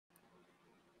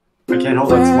I can't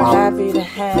hold on. We're happy to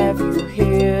have you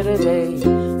here today.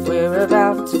 We're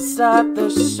about to start the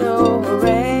show.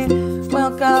 Hooray!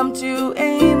 Welcome to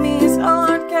Amy's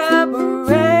Art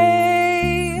Cabaret.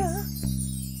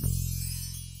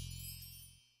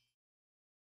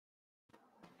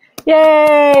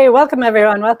 Yay! Welcome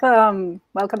everyone. Welcome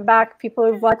back, people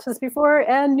who've watched this before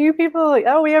and new people.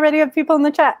 Oh, we already have people in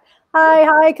the chat.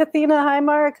 Hi, Kathina. Hi,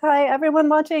 Mark. Hi, everyone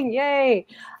watching. Yay!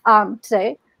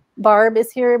 Today, Barb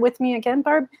is here with me again.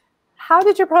 Barb, how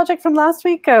did your project from last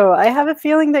week go? I have a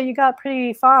feeling that you got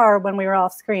pretty far when we were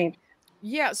off screen.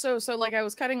 Yeah, so like I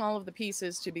was cutting all of the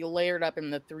pieces to be layered up in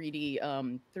the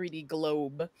 3D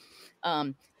globe,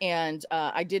 and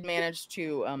I did manage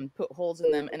to put holes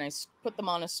in them, and I put them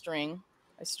on a string.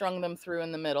 I strung them through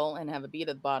in the middle and have a bead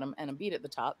at the bottom and a bead at the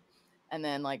top, and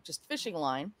then like just fishing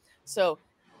line. So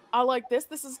I like this.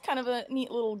 This is kind of a neat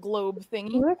little globe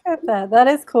thingy. Look at that. That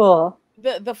is cool.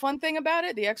 The fun thing about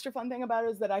it, the extra fun thing about it,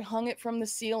 is that I hung it from the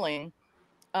ceiling,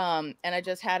 and I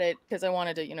just had it because I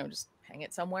wanted to, just hang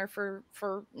it somewhere for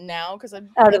now, because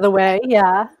I'm out of the way.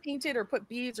 Yeah, paint it or put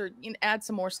beads or add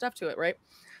some more stuff to it, right?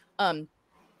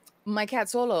 My cat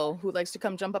Solo, who likes to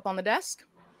come jump up on the desk,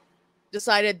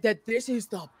 decided that this is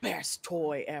the best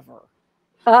toy ever.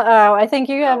 I think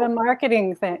you have a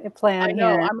marketing plan. I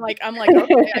know. Here. I'm like,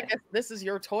 okay, I guess this is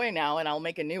your toy now, and I'll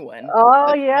make a new one.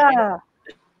 Oh yeah,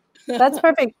 that's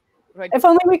perfect. Right. If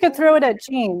only we could throw it at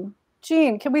Jean.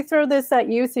 Jean, can we throw this at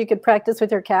you so you could practice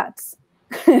with your cats?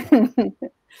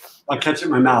 I'll catch it in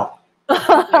my mouth.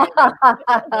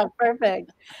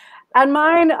 Perfect. And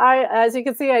mine, as you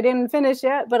can see, I didn't finish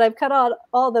yet, but I've cut out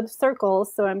all the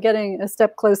circles, so I'm getting a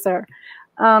step closer.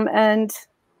 And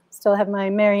still have my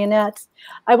marionette.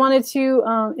 I wanted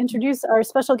to introduce our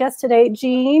special guest today,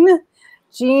 Jean.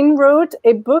 Jean wrote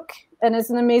a book and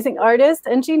is an amazing artist.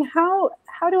 And Jean, how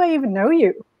do I even know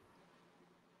you?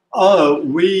 Oh,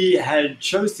 we had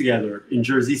shows together in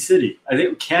Jersey City. I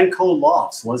think Canco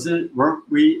Lofts, wasn't it? Weren't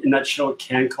we in that show at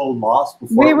Canco Lofts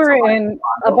before? We were in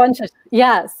a bunch of,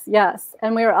 yes.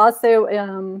 And we were also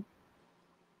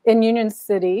in Union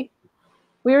City.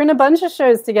 We were in a bunch of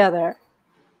shows together.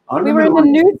 We were in the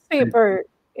newspaper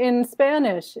in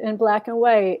Spanish, in black and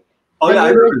white. Oh, and yeah, I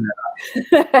remember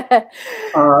that.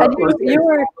 you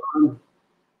were...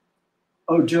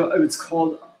 Oh, Joe, it's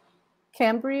called...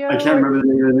 Cambria? I can't remember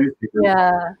the name of the newspaper.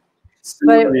 Yeah.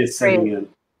 Somebody is saying it.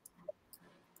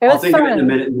 I'll think of it in a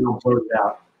minute and then I'll blow it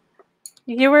out.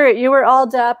 You were all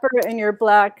dapper in your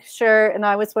black shirt, and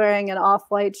I was wearing an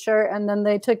off-white shirt, and then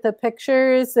they took the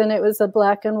pictures, and it was a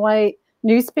black and white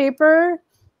newspaper.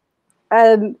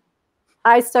 And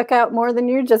I stuck out more than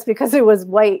you just because it was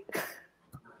white.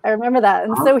 I remember that.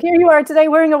 And so here you are today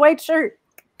wearing a white shirt.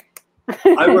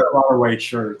 I wear a lot of white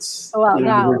shirts. Oh, wow.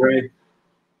 Now.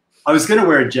 I was going to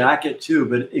wear a jacket too,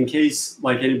 but in case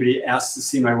like anybody asks to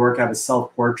see my work, I have a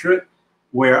self-portrait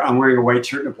where I'm wearing a white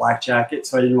shirt and a black jacket.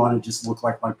 So I didn't want to just look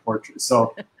like my portrait.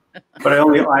 So, but I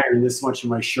only iron this much of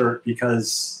my shirt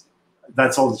because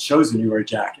that's all it shows when you wear a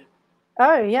jacket.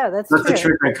 Oh yeah, that's the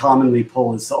trick I commonly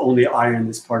pull, is to only iron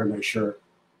this part of my shirt.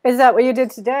 Is that what you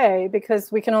did today?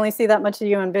 Because we can only see that much of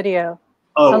you on video.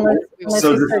 Oh, unless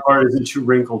so this part isn't too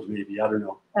wrinkled, maybe. I don't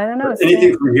know. I don't know. But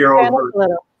anything from here over,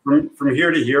 from here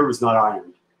to here was not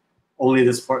ironed. Only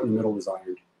this part in the middle was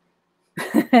ironed.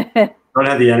 I don't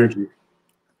have the energy.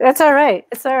 That's all right.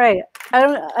 It's all right.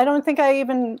 I don't think I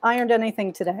even ironed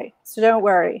anything today, so don't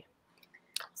worry.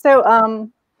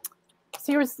 So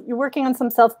so you're working on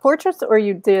some self-portraits, or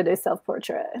you did a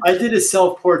self-portrait? I did a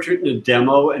self-portrait in a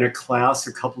demo in a class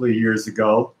a couple of years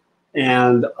ago.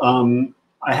 And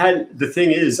the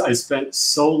thing is, I spent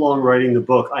so long writing the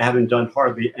book, I haven't done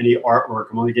hardly any artwork.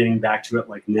 I'm only getting back to it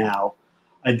like now.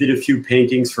 I did a few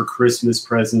paintings for Christmas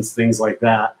presents, things like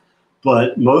that.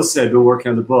 But mostly I've been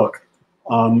working on the book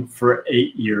for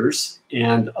 8 years.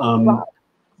 And wow.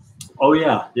 Oh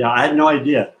yeah, I had no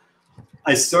idea.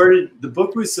 The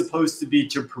book was supposed to be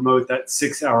to promote that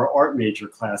 6-hour art major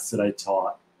class that I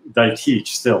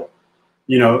teach still,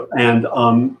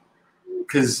 and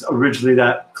because originally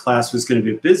that class was going to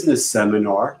be a business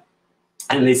seminar.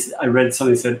 And I read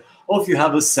something that said, oh, if you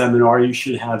have a seminar, you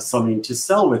should have something to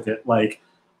sell with it, like,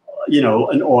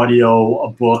 an audio, a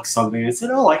book, something. I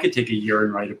said, oh, I could take a year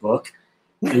and write a book.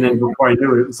 And then before I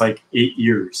knew it, it was like 8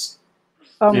 years.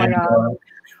 Oh my God.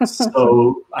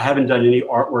 So I haven't done any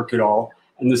artwork at all.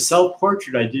 And the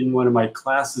self-portrait I did in one of my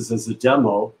classes as a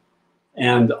demo.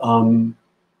 And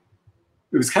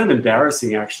it was kind of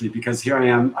embarrassing, actually, because here I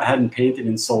am. I hadn't painted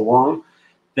in so long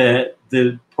that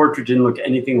the portrait didn't look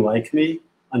anything like me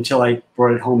until I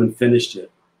brought it home and finished it.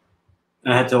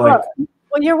 And I had to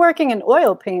Well, you're working in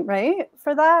oil paint, right?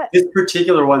 For that? This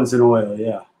particular one's in oil,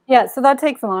 yeah. Yeah, so that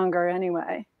takes longer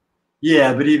anyway.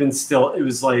 Yeah, but even still, it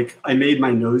was like I made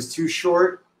my nose too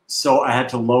short, so I had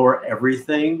to lower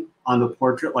everything on the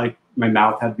portrait. Like my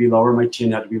mouth had to be lower, my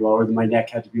chin had to be lower, my neck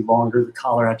had to be longer, the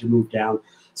collar had to move down.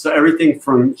 So everything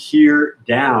from here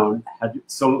down had to,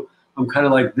 so I'm kind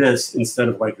of like this instead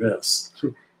of like this.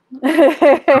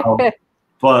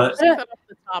 But cut off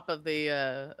the top of the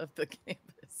canvas.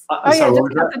 Oh yeah,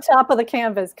 just cut the top of the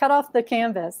canvas. Cut off the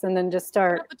canvas and then just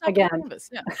start again. Canvas,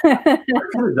 yeah. I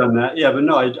could have done that, yeah, but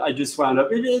no, I just wound up.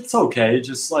 It's okay. It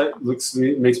just like makes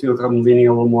me look like I'm leaning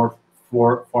a little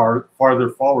more farther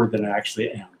forward than I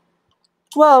actually am.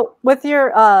 Well, with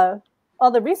your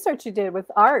all the research you did with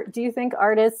art, do you think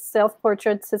artists'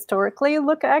 self-portraits historically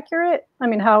look accurate? I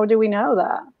mean, how do we know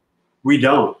that? We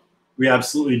don't. We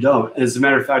absolutely don't. As a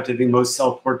matter of fact, I think most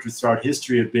self-portraits throughout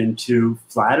history have been to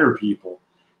flatter people.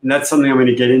 And that's something I'm going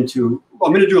to get into.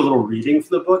 I'm going to do a little reading for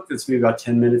the book that's maybe about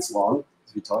 10 minutes long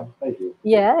as we talk. Thank you.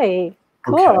 Yay.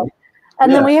 Cool. Okay.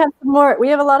 And then we have some more. We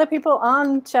have a lot of people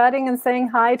on chatting and saying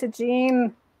hi to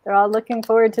Jean. They're all looking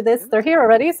forward to this. They're here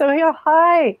already, so yeah,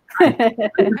 hi. Thank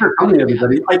you for coming,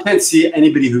 everybody. I can't see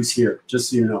anybody who's here,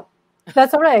 just so you know.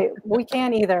 That's all right. We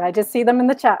can't either. I just see them in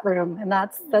the chat room, and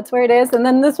that's where it is. And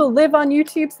then this will live on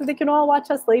YouTube, so they can all watch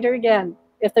us later again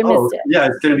if they missed it. Yeah,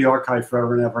 it's going to be archived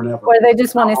forever and ever and ever. Or they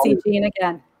just want to see Jean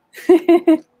again.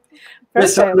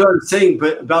 Yes, so what I'm saying,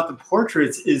 but about the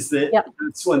portraits is that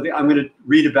that's one thing. I'm going to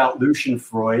read about Lucian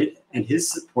Freud and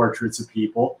his portraits of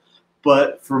people.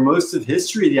 But for most of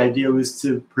history, the idea was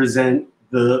to present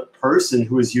the person,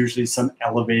 who is usually some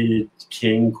elevated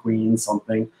king, queen,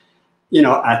 something, you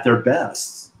know, at their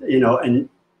best, you know, and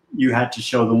you had to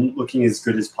show them looking as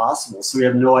good as possible. So we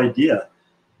have no idea.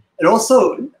 And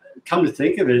also, come to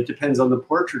think of it, it depends on the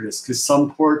portraitist, because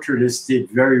some portraitists did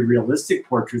very realistic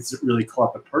portraits that really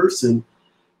caught the person,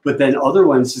 but then other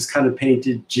ones just kind of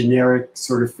painted generic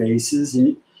sort of faces.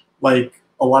 And like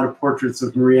a lot of portraits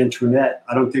of Marie Antoinette,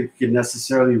 I don't think you could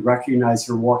necessarily recognize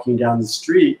her walking down the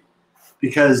street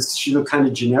because she looked kind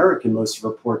of generic in most of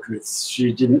her portraits.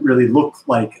 She didn't really look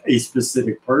like a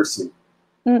specific person.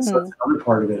 Mm-hmm. So that's another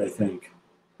part of it, I think.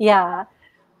 Yeah,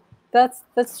 that's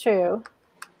true.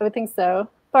 I would think so.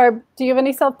 Barb, do you have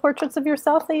any self-portraits of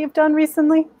yourself that you've done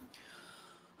recently?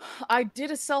 I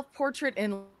did a self-portrait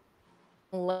in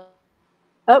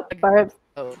Barb.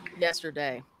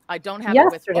 Yesterday. I don't have it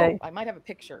with me. I might have a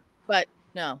picture, but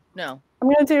no. I'm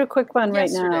going to do a quick one right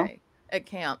now. Yesterday at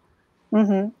camp.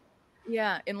 Mm-hmm.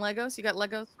 Yeah, in Legos. You got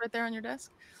Legos right there on your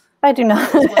desk? I do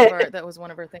not. That was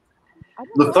one of our things.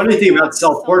 The funny thing about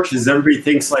self-portraits is everybody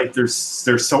thinks like they're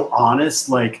so honest,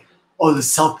 like, oh, the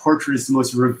self-portrait is the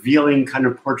most revealing kind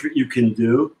of portrait you can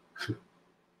do.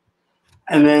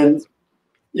 And then,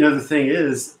 you know, the thing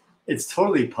is, it's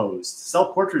totally posed.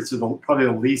 Self-portraits are probably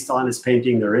the least honest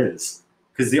painting there is,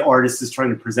 because the artist is trying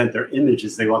to present their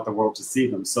images. They want the world to see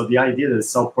them. So the idea that a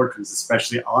self-portrait is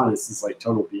especially honest is like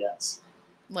total BS.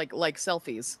 Like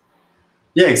selfies.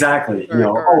 Yeah, exactly. I'm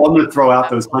going to throw out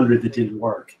those 100 that didn't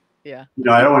work. Yeah. You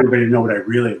know, I don't want anybody to know what I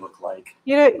really look like.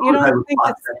 You don't think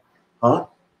it's... Huh?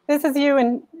 This is you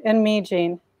and me,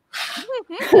 Jean.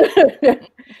 This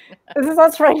is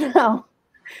us right now.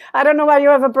 I don't know why you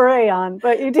have a beret on,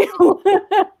 but you do.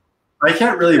 I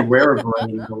can't really wear a beret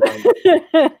anymore. I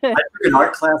took an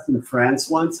art class in France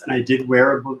once, and I did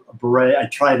wear a beret. I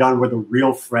tried on with the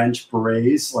real French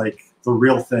berets, like the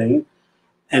real thing,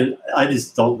 and I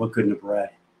just don't look good in a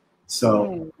beret.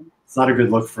 So it's not a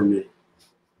good look for me.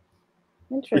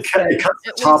 Interesting. It cuts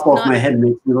the top off my head and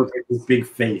makes me look like this big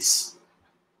face.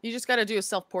 You just got to do a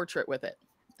self-portrait with it,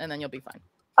 and then you'll be fine.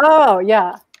 Oh,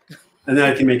 yeah. And then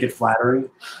I can make it flattering.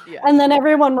 Yeah. And then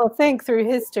everyone will think through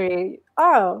history,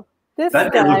 oh, this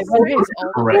guy looks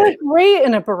great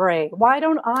in a beret. Why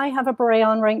don't I have a beret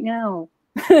on right now?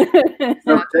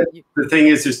 The thing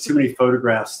is, there's too many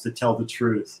photographs to tell the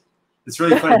truth. It's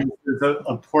really funny. There's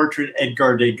a portrait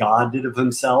Edgar Degas did of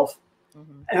himself.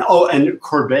 Mm-hmm. And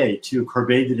Courbet, too.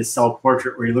 Courbet did a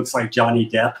self-portrait where he looks like Johnny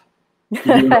Depp. He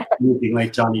didn't look anything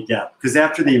like Johnny Depp. Because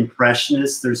after the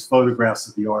Impressionists, there's photographs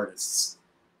of the artists.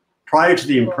 Prior to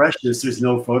the Impressionists, there's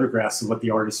no photographs of what the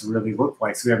artists really look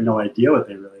like, so we have no idea what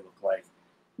they really look like.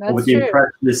 But with the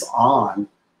Impressionists on,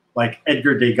 like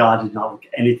Edgar Degas did not look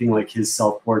anything like his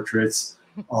self-portraits.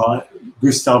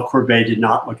 Gustave Courbet did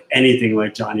not look anything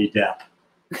like Johnny Depp.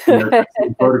 There's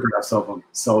photographs of him.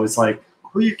 So it's like,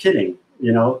 who are you kidding?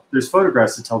 You know, there's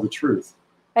photographs to tell the truth.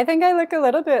 I think I look a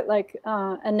little bit like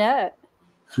Annette.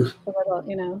 A little,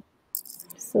 you know,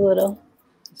 just a little.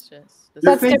 It's just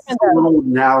your face is a little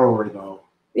narrower, though.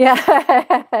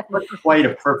 Yeah. Not quite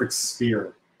a perfect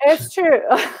sphere. It's true.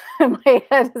 My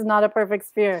head is not a perfect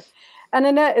sphere. And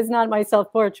Annette is not my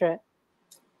self-portrait.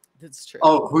 That's true.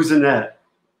 Oh, who's Annette?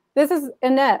 This is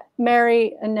Annette,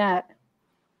 Mary Annette.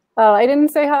 Oh, I didn't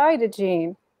say hi to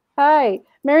Jean. Hi.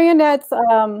 Mary Annette's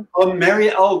Oh,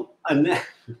 Annette.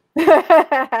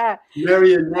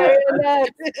 Mary Annette. Mary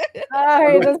Annette.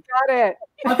 I just got it.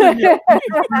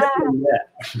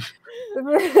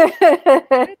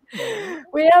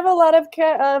 We have a lot of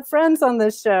friends on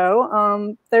this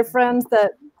show. They're friends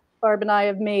that Barb and I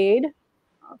have made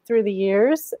through the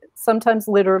years, sometimes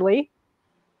literally,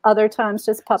 other times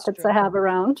just puppets I have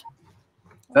around.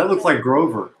 That looks like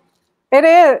Grover. It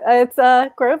is. It's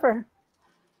Grover.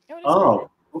 Oh,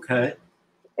 okay.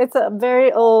 It's a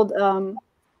very old,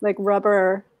 like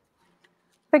rubber.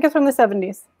 I think it's from the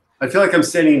 70s. I feel like I'm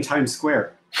standing in Times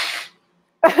Square.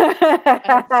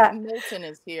 Milton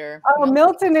is here. Oh,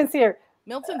 Milton is here.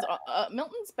 Milton's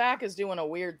back is doing a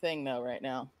weird thing though right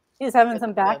now. He's having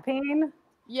some back pain.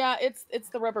 Yeah, it's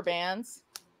the rubber bands.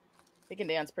 He can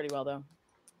dance pretty well though.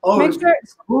 Oh,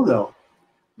 it's cool though.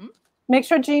 Make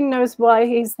sure Jean knows why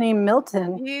he's named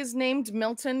Milton. He's named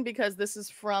Milton because this is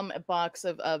from a box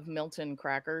of Milton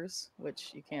crackers,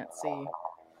 which you can't see.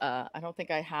 I don't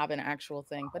think I have an actual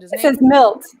thing, but his name is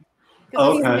Milt.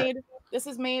 Okay. This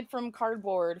is made from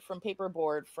cardboard, from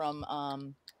paperboard, from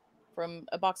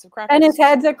a box of crackers. And his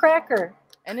head's a cracker.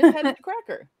 And his head's a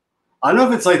cracker. I don't know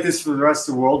if it's like this for the rest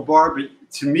of the world, Barb, but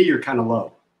to me, you're kind of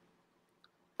low.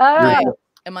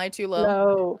 Am I too low?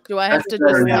 No. Do I have to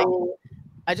just like?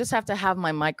 I just have to have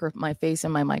my face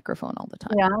in my microphone all the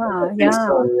time. Yeah.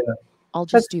 So, yeah. I'll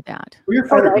just do that. We're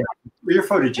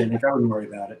photogenic. I wouldn't worry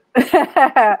about it.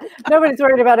 Nobody's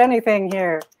worried about anything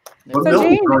here. But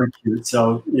Milton's very cute,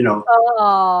 so you know.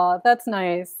 Oh, that's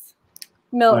nice.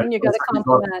 Milton, you got a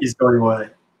compliment. He's going away.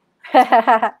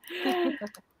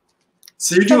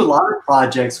 So you do a lot of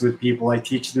projects with people, like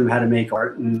teaching them how to make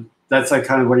art, and that's like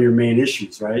kind of one of your main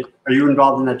issues, right? Are you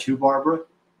involved in that too, Barbara?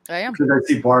 I am. Because I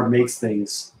see Barb makes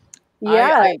things.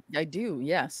 Yeah, I do.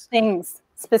 Yes, things,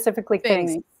 specifically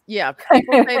things. Yeah,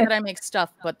 people say that I make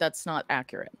stuff, but that's not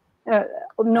accurate.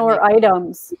 Nor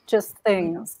items, just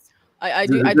things. I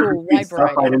do a wide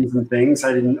variety. Items and things.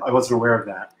 I wasn't aware of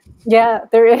that. Yeah,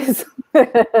 there is.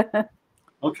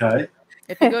 Okay.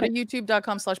 If you go to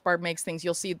youtube.com/BarbMakesThings,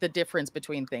 you'll see the difference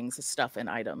between things, stuff, and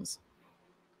items.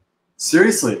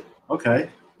 Seriously? Okay.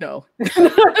 No.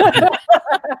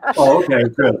 Oh, okay,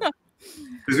 good.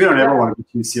 Because we don't ever want to be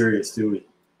too serious, do we?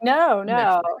 No.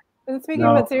 And speaking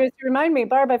of serious, you remind me,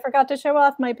 Barb, I forgot to show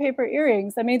off my paper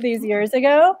earrings. I made these years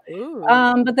ago.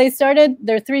 But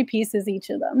they're 3 pieces each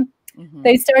of them. Mm-hmm.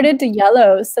 They started to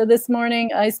yellow. So this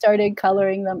morning I started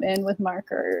coloring them in with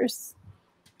markers.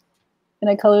 And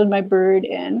I colored my bird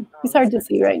in. It's hard to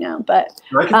see right now, but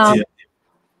I can see it.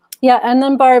 Yeah, and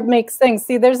then Barb makes things.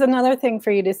 See, there's another thing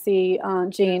for you to see,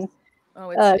 Jean.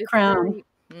 Oh, it's crown.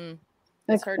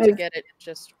 It's hard to get it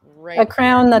just right. A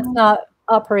crown that's not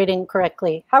operating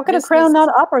correctly. How could a crown not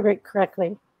operate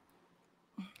correctly?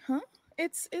 Huh?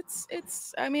 It's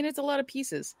I mean, it's a lot of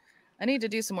pieces. I need to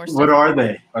do some more stuff. What are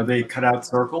they? Are they cut out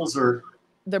circles or?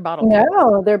 They're bottle caps.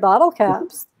 No, they're bottle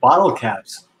caps. Bottle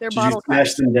caps. They're Did bottle you smash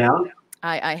caps. them down?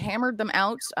 I hammered them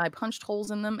out. I punched holes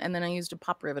in them, and then I used a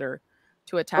pop riveter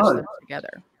to attach them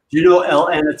together. Do you know El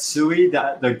Anatsui,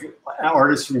 the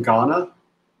artist from Ghana?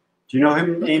 Do you know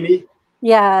him, Amy?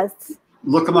 Yes.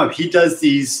 Look him up. He does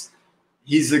these.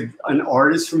 He's an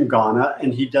artist from Ghana,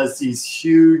 and he does these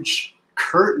huge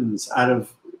curtains out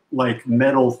of like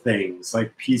metal things,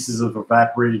 like pieces of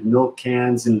evaporated milk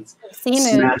cans and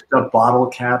smashed up bottle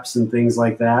caps and things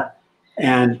like that,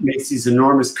 and makes these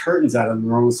enormous curtains out of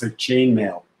them, almost like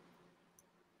chainmail.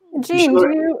 Jean,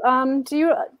 do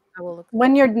you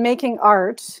when you're making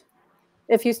art,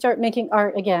 if you start making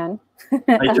art again?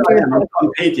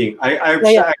 I'm painting. I'm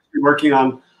actually working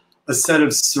on a set of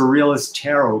surrealist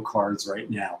tarot cards right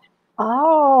now.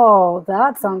 Oh,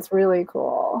 that sounds really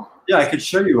cool. Yeah, I could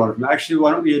show you one of them. Actually,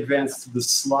 why don't we advance to the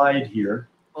slide here?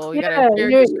 Well, you gotta share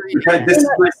your screen. Okay, this is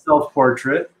my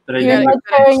self-portrait that I did. You're not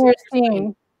sharing your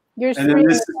screen. And then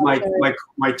this is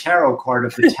my tarot card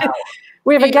of the tower.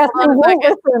 We have a guest who won't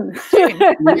listen.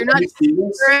 You're not see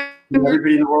this? Can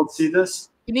everybody in the world see this?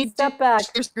 You need to step back.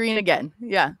 Your screen again.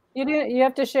 Yeah. You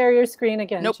have to share your screen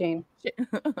again, Jean.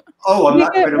 Oh, I'm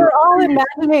not. We're all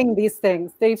imagining these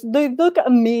things. They look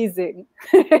amazing.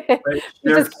 You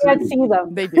just can't see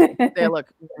them. They do. They look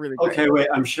really great. Okay, wait.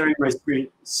 I'm sharing my screen.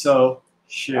 So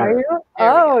share. Are you?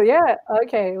 Oh, yeah.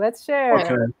 Okay, let's share.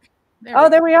 Okay.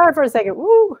 There we are for a second.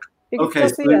 Woo! Okay,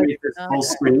 so let me make this full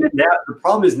screen. Yeah, the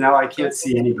problem is now I can't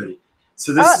see anybody.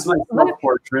 So this is my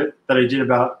self-portrait that I did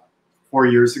about 4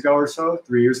 years ago or so,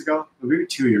 3 years ago, maybe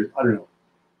 2 years, I don't know.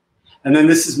 And then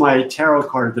this is my tarot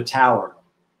card, the Tower.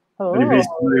 Oh. Anybody's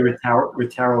familiar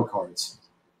with tarot cards?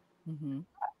 Mm-hmm.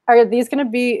 Are these going to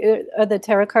be, are the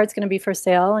tarot cards going to be for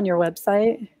sale on your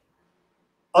website?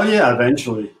 Oh yeah,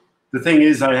 eventually. The thing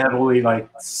is, I have only like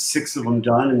 6 of them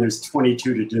done, and there's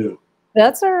 22 to do.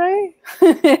 That's all right.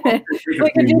 We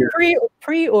can do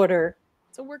pre-order.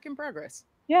 It's a work in progress.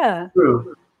 Yeah.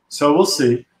 True. So we'll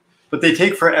see. But they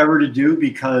take forever to do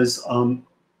because, let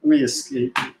me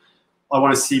escape. I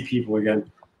want to see people again.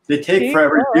 They take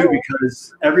forever to do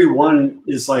because every one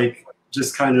is like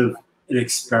just kind of an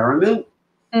experiment.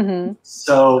 Mm-hmm.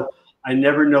 So I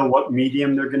never know what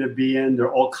medium they're going to be in. There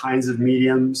are all kinds of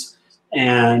mediums.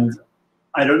 And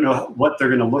I don't know what they're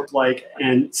going to look like.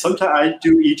 And sometimes I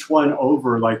do each one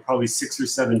over like probably 6 or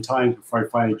 7 times before I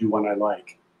finally do one I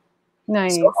like.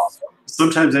 Nice. So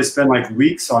sometimes I spend like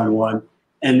weeks on one,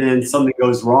 and then something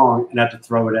goes wrong and I have to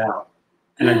throw it out.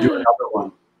 And I do another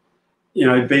one. You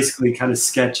know, I basically kind of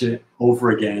sketch it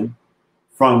over again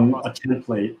from a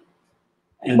template.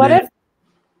 And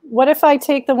what if I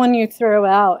take the one you throw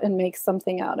out and make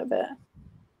something out of it?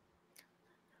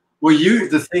 Well,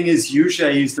 the thing is, usually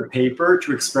I use the paper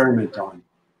to experiment on.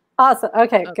 Awesome.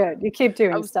 Okay, good. You keep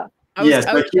doing stuff. Yes,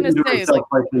 I keep doing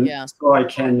stuff so I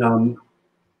can,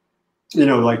 you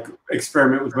know, like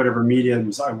experiment with whatever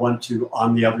mediums I want to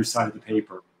on the other side of the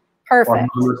paper. Perfect. Or how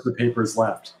much the paper is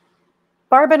left.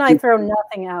 Barb and I throw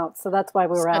nothing out, so that's why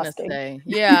we were asking.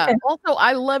 Yeah. Also,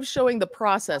 I love showing the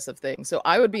process of things. So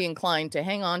I would be inclined to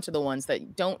hang on to the ones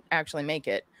that don't actually make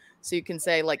it. So you can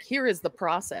say, like, here is the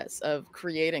process of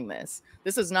creating this.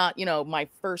 This is not, you know, my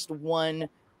first one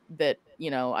that,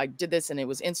 you know, I did this and it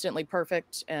was instantly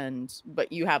perfect.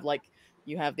 But you have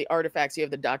the artifacts, you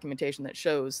have the documentation that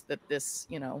shows that this,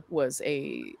 you know, was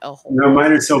a whole. No,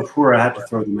 mine are so poor I have to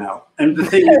throw them out. And the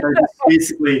thing is, I just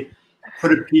basically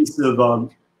put a piece of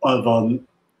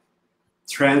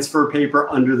transfer paper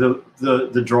under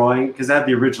the drawing, because I have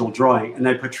the original drawing, and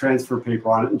I put transfer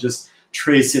paper on it and just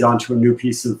trace it onto a new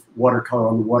piece of watercolor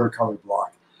on the watercolor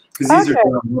block, because these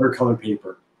are watercolor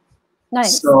paper.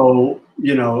 Nice. So,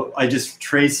 you know, I just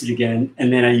trace it again,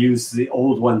 and then I use the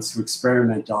old ones to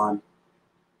experiment on.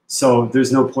 So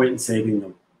there's no point in saving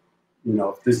them. You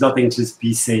know, there's nothing to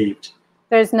be saved.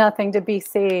 There's nothing to be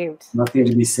saved. Nothing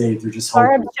to be saved. They're just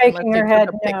Barb's shaking her head.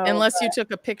 No, unless you took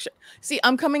a picture. See,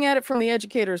 I'm coming at it from the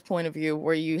educator's point of view,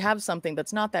 where you have something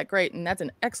that's not that great, and that's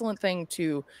an excellent thing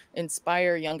to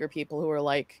inspire younger people who are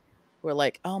like,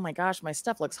 oh my gosh, my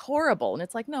stuff looks horrible, and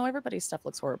it's like, no, everybody's stuff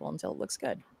looks horrible until it looks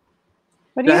good.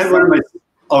 What do you say?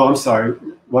 Oh, I'm sorry.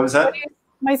 What was that?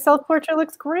 My self-portrait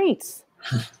looks great.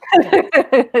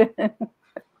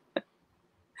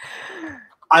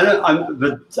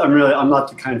 I'm not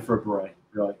the kind for a beret,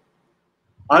 really.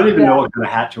 I don't even know what kind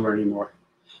of hat to wear anymore.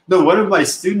 No, one of my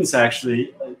students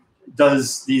actually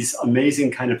does these amazing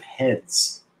kind of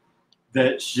heads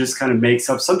that she just kind of makes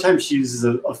up. Sometimes she uses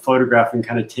a photograph and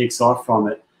kind of takes off from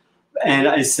it. And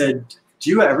I said, do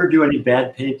you ever do any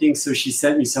bad paintings? So she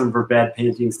sent me some of her bad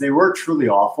paintings. They were truly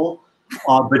awful,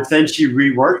 but then she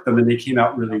reworked them and they came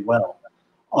out really well.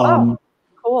 Cool.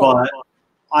 But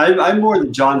I'm more the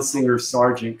John Singer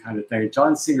Sargent kind of thing.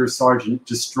 John Singer Sargent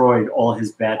destroyed all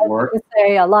his bad work.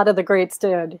 Say a lot of the greats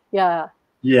did. Yeah.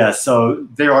 Yeah. So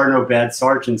there are no bad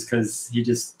Sargents because he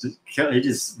just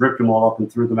ripped them all up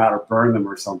and threw them out or burned them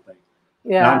or something.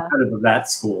 Yeah. And I'm kind of that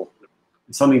school.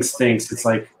 If something stinks, it's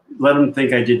like, let them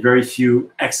think I did very few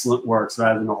excellent works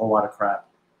rather than a whole lot of crap.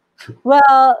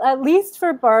 Well, at least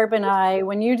for Barb and I,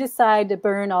 when you decide to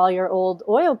burn all your old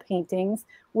oil paintings,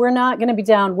 we're not going to be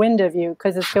downwind of you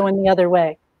because it's going the other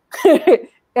way.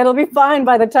 It'll be fine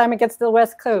by the time it gets to the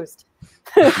West Coast.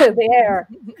 The air.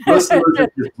 Most of them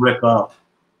just rip up,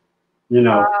 you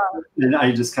know, and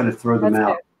I just kind of throw them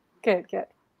out. Good.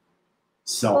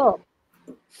 So,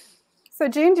 cool. So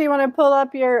Jean, do you want to pull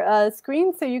up your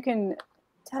screen so you can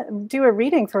do a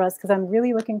reading for us? Because I'm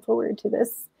really looking forward to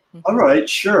this. All right,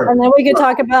 sure. And then we can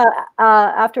talk about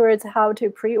afterwards how to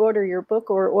pre-order your book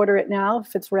or order it now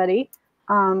if it's ready,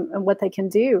 and what they can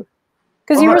do.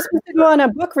 Because you were supposed to go on a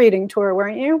book reading tour,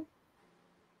 weren't you?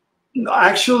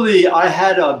 Actually, I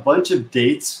had a bunch of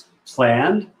dates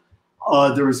planned.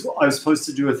 I was supposed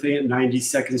to do a thing at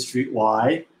 92nd Street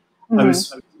Y. I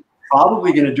was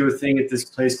probably going to do a thing at this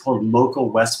place called Mocha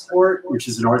Westport, which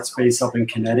is an art space up in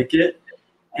Connecticut.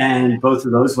 And both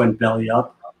of those went belly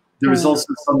up. There was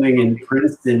also something in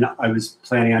Princeton I was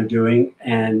planning on doing,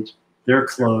 and they're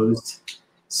closed.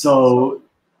 So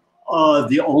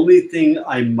the only thing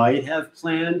I might have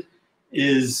planned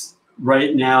is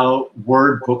right now,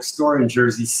 Word Bookstore in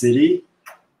Jersey City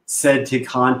said to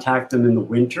contact them in the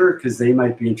winter because they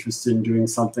might be interested in doing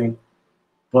something.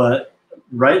 But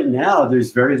right now,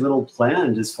 there's very little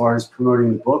planned as far as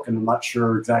promoting the book, and I'm not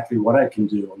sure exactly what I can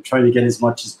do. I'm trying to get as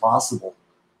much as possible.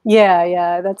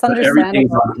 Yeah, that's understandable.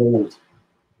 Everything's on hold.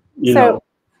 You so, know,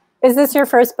 is this your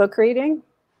first book reading?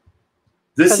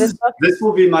 this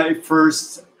will be my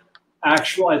first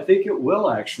actual. I think it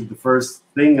will actually the first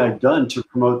thing I've done to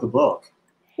promote the book.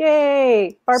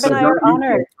 Yay! Barb and I are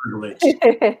honored.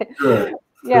 Good.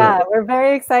 Yeah, we're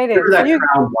very excited. Give her that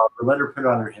crown, Barbara. Let her put it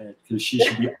on her head because she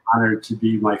should be honored to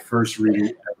be my first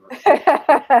reading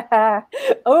ever.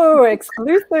 Oh,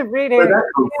 exclusive reading. Where'd that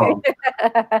come from?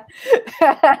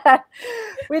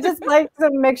 We just like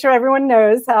to make sure everyone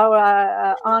knows how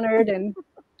honored, and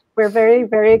we're very,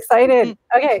 very excited.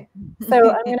 Okay,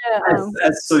 so I'm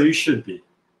gonna. So you should be.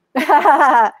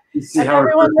 You see how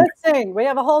everyone listening. We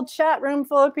have a whole chat room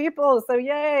full of people. So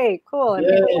yay, cool. And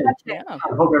yeah. I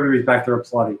hope everybody's back there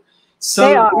applauding. So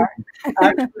they are.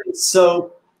 Actually,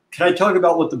 so can I talk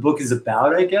about what the book is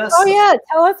about, I guess? Oh yeah,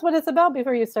 tell us what it's about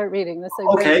before you start reading. This is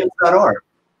okay, it's about art.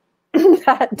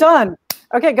 Done.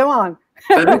 Okay, go on.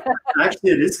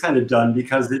 Actually, it is kind of done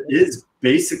because it is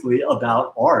basically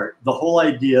about art. The whole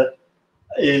idea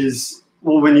is,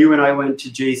 well, when you and I went to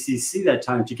JCC that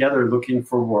time together looking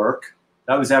for work,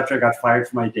 that was after I got fired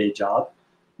from my day job.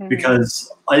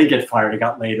 Because I didn't get fired, I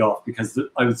got laid off because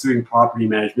I was doing property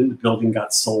management. The building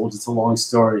got sold. It's a long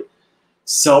story.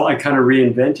 So I kind of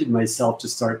reinvented myself to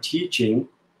start teaching.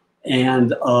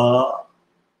 And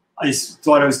I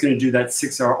thought I was going to do that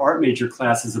 6-hour art major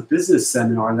class as a business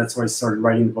seminar. And that's why I started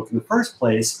writing the book in the first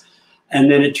place.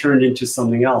 And then it turned into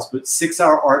something else. But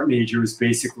 6-hour art major is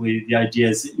basically the idea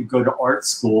is that you go to art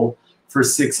school for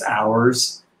 6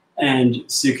 hours. And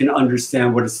so you can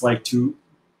understand what it's like to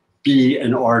be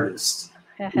an artist,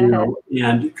 you know,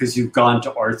 and because you've gone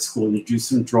to art school and you do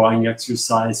some drawing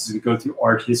exercises, you go through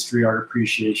art history, art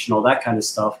appreciation, all that kind of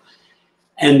stuff.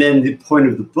 And then the point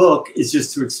of the book is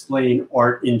just to explain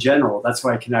art in general. That's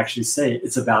why I can actually say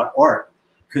it's about art,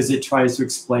 because it tries to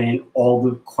explain all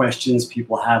the questions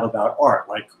people have about art,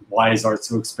 like why is art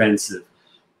so expensive?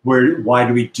 Why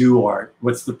do we do art?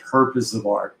 What's the purpose of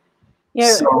art?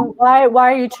 Yeah, so, why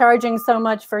are you charging so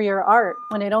much for your art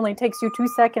when it only takes you 2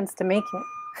 seconds to make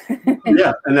it?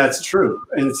 Yeah, and that's true.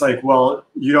 And it's like, well,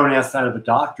 you don't ask that of a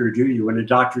doctor, do you? When a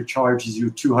doctor charges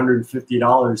you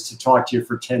 $250 to talk to you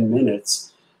for 10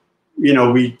 minutes, you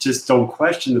know, we just don't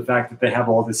question the fact that they have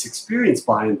all this experience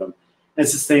behind them. And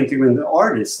it's the same thing with the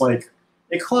artists. Like,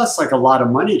 it costs like a lot of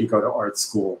money to go to art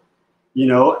school, you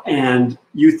know, and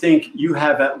you think you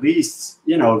have at least,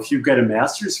 you know, if you get a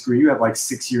master's degree, you have like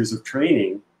 6 years of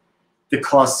training that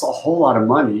costs a whole lot of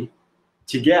money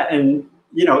to get. And,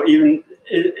 you know, even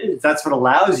that's what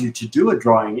allows you to do a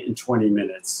drawing in 20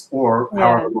 minutes or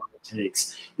however long it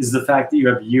takes, is the fact that you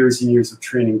have years and years of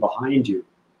training behind you.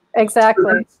 Exactly.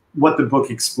 So that's what the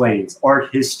book explains: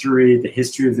 art history, the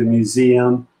history of the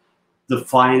museum, the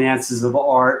finances of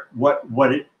art, what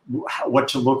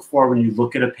to look for when you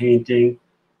look at a painting,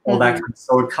 all that kind of,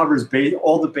 so it covers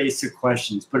all the basic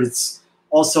questions, but it's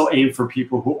also aimed for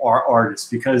people who are artists,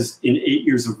 because in 8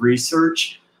 years of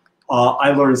research,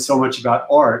 I learned so much about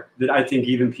art that I think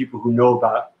even people who know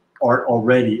about art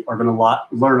already are going to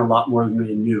learn a lot more than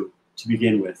they knew to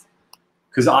begin with,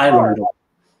 because I learned a lot.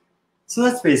 So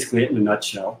that's basically it in a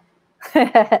nutshell.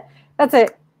 That's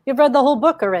it. You've read the whole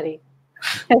book already.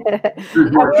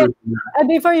 And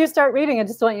before you start reading, I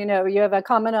just want you to know, you have a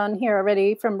comment on here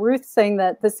already from Ruth saying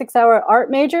that the 6-hour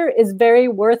art major is very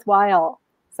worthwhile.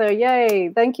 So yay,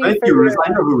 thank you. Thank you, Ruth.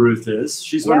 I know who Ruth is.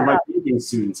 She's one of my painting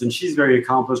students, and she's very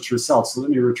accomplished herself. So let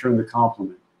me return the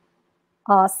compliment.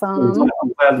 Awesome.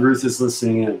 I'm glad Ruth is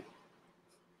listening in.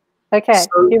 Okay,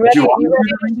 so, you ready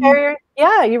to share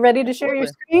you ready to share your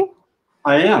screen?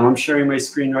 I am. I'm sharing my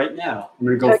screen right now. I'm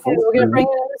going to go full screen. We're going to bring it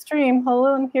on the stream. Hold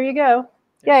on. Here you go.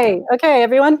 Yay. Okay,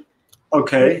 everyone.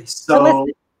 Okay, so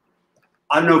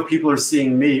I don't know if people are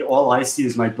seeing me. All I see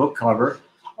is my book cover.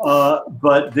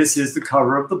 But this is the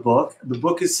cover of the book. The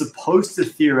book is supposed to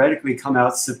theoretically come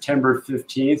out September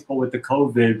 15th, but with the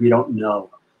COVID, we don't know.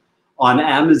 On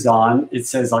Amazon, it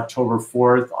says October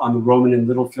 4th. On the Roman and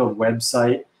Littlefield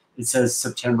website, it says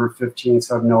September 15th,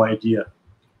 so I have no idea.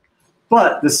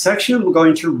 But the section we're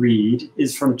going to read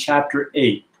is from Chapter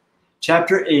 8.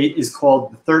 Chapter 8 is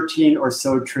called The 13 or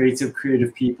So Traits of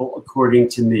Creative People According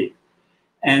to Me.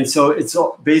 And so it's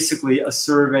basically a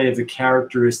survey of the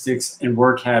characteristics and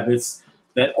work habits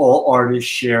that all artists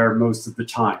share most of the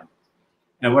time.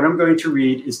 And what I'm going to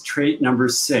read is trait number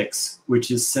 6, which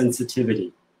is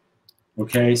sensitivity.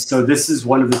 Okay, so this is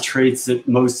one of the traits that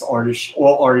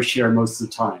all artists share most of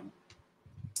the time.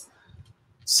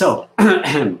 So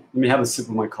let me have a sip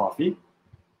of my coffee.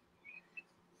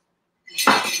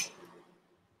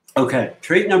 Okay,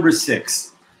 trait number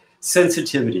 6,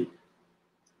 sensitivity.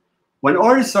 When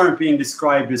artists aren't being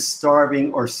described as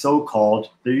starving or so-called,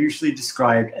 they're usually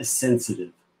described as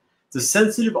sensitive. The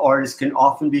sensitive artist can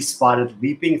often be spotted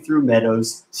leaping through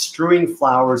meadows, strewing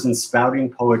flowers and spouting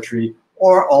poetry,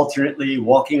 or alternately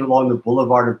walking along the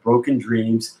boulevard of broken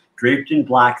dreams, draped in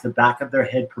black, the back of their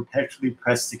head perpetually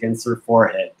pressed against their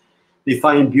forehead. They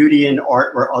find beauty in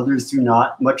art where others do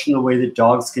not, much in the way that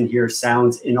dogs can hear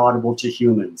sounds inaudible to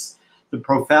humans. The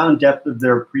profound depth of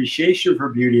their appreciation for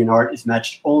beauty in art is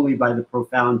matched only by the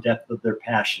profound depth of their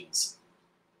passions.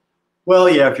 Well,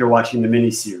 yeah, if you're watching the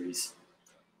miniseries.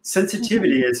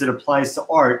 Sensitivity, as it applies to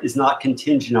art, is not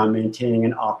contingent on maintaining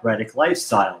an operatic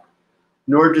lifestyle,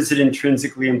 nor does it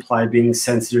intrinsically imply being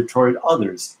sensitive toward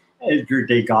others. Edgar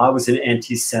Degas was an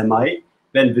anti-Semite,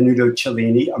 Benvenuto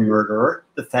Cellini a murderer,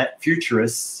 the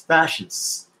futurists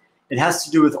fascists. It has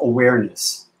to do with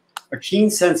awareness. A keen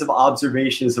sense of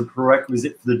observation is a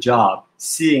prerequisite for the job,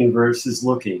 seeing versus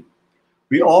looking.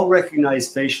 We all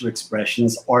recognize facial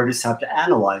expressions. Artists have to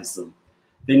analyze them.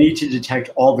 They need to detect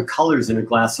all the colors in a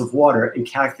glass of water and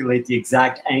calculate the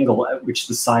exact angle at which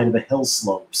the side of a hill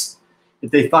slopes.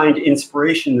 If they find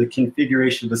inspiration in the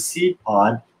configuration of a seed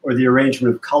pod or the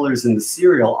arrangement of colors in the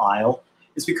cereal aisle,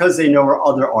 it's because they know where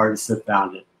other artists have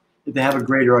found it. If they have a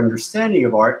greater understanding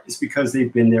of art, it's because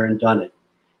they've been there and done it.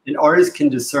 An artist can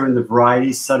discern the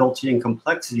variety, subtlety, and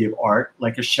complexity of art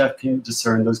like a chef can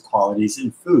discern those qualities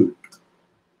in food.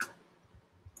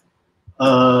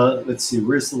 Let's see,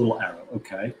 where's the little arrow?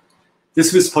 Okay.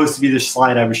 This was supposed to be the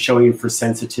slide I was showing you for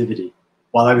sensitivity.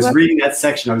 While I was reading that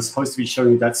section, I was supposed to be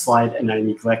showing you that slide, and I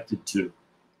neglected to.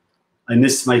 I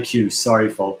missed my cue. Sorry,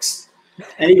 folks.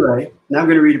 Anyway, now I'm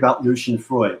going to read about Lucian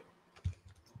Freud.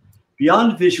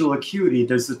 Beyond visual acuity,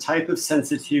 there's a type of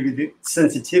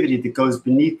sensitivity that goes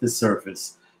beneath the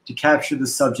surface to capture the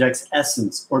subject's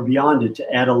essence, or beyond it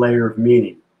to add a layer of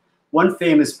meaning. One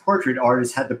famous portrait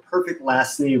artist had the perfect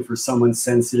last name for someone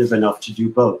sensitive enough to do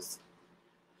both.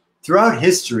 Throughout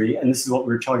history, and this is what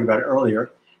we were talking about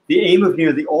earlier, the aim of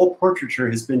nearly all portraiture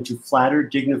has been to flatter,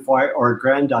 dignify, or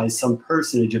aggrandize some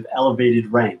personage of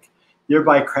elevated rank,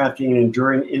 thereby crafting an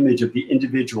enduring image of the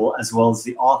individual as well as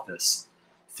the office.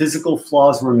 Physical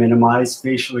flaws were minimized,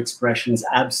 facial expressions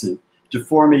absent,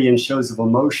 deformity and shows of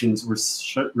emotions were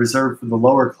reserved for the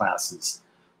lower classes.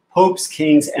 Popes,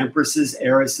 kings, empresses,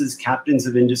 heiresses, captains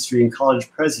of industry, and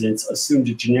college presidents assumed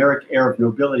a generic air of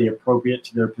nobility appropriate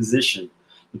to their position,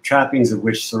 the trappings of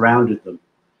which surrounded them.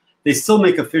 They still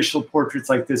make official portraits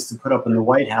like this to put up in the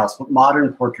White House, but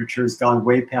modern portraiture has gone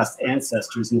way past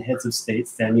ancestors and heads of state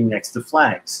standing next to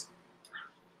flags.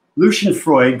 Lucian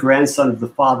Freud, grandson of the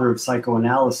father of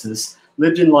psychoanalysis,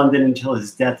 lived in London until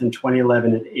his death in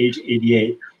 2011 at age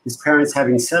 88, his parents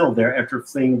having settled there after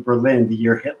fleeing Berlin the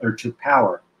year Hitler took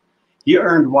power. He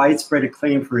earned widespread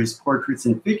acclaim for his portraits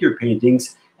and figure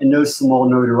paintings and no small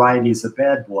notoriety as a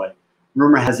bad boy.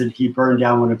 Rumor has it he burned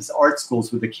down one of his art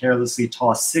schools with a carelessly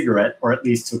tossed cigarette, or at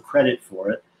least took credit for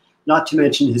it, not to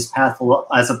mention his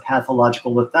as a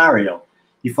pathological Lothario.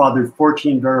 He fathered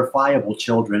 14 verifiable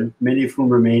children, many of whom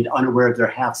remained unaware of their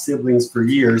half-siblings for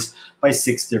years by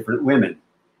 6 different women.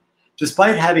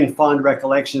 Despite having fond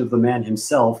recollection of the man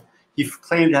himself, he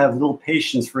claimed to have little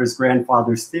patience for his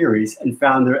grandfather's theories and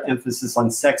found their emphasis on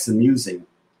sex amusing.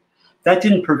 That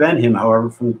didn't prevent him, however,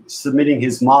 from submitting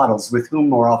his models, with whom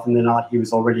more often than not he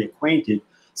was already acquainted,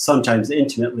 sometimes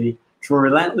intimately, to a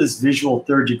relentless visual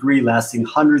third degree lasting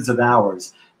hundreds of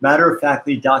hours,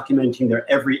 matter-of-factly documenting their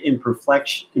every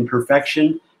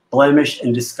imperfection, blemish,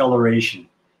 and discoloration.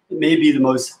 It may be the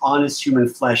most honest human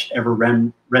flesh ever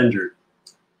rendered.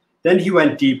 Then he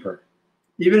went deeper.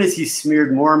 Even as he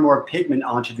smeared more and more pigment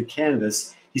onto the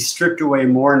canvas, he stripped away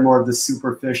more and more of the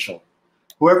superficial.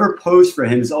 Whoever posed for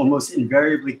him is almost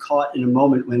invariably caught in a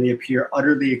moment when they appear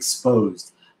utterly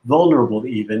exposed, vulnerable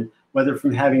even, whether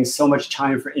from having so much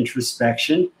time for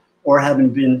introspection or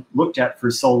having been looked at for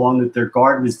so long that their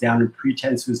guard was down and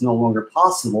pretense was no longer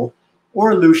possible,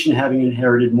 or Lucian having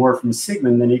inherited more from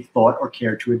Sigmund than he thought or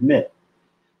cared to admit.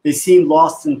 They seemed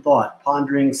lost in thought,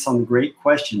 pondering some great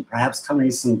question, perhaps coming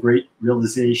to some great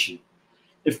realization.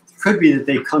 It could be that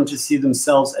they come to see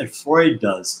themselves as Freud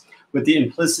does, with the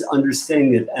implicit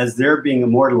understanding that as they're being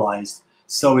immortalized,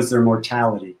 so is their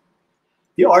mortality.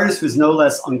 The artist was no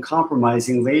less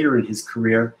uncompromising later in his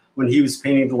career when he was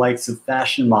painting the likes of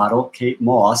fashion model Kate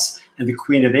Moss, and the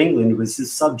Queen of England was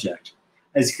his subject.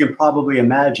 As you can probably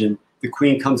imagine, The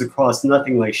Queen comes across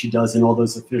nothing like she does in all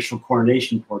those official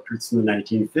coronation portraits from the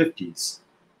 1950s.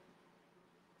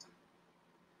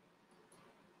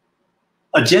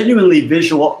 A genuinely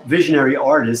visionary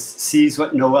artist sees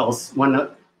what no else,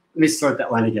 let me start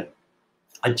that line again.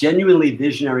 A genuinely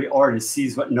visionary artist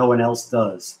sees what no one else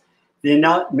does. They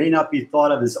may not be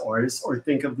thought of as artists or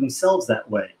think of themselves that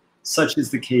way. Such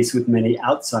is the case with many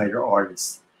outsider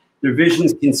artists. Their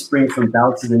visions can spring from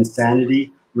bouts of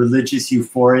insanity, religious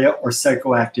euphoria, or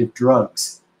psychoactive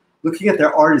drugs. Looking at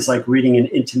their art is like reading an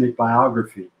intimate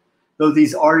biography. Though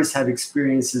these artists have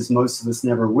experiences most of us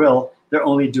never will, they're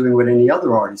only doing what any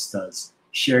other artist does,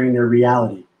 sharing their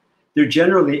reality. They're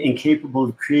generally incapable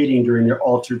of creating during their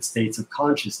altered states of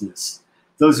consciousness.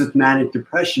 Those with manic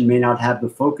depression may not have the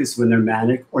focus when they're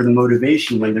manic or the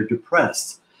motivation when they're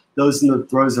depressed. Those in the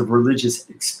throes of religious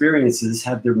experiences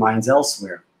have their minds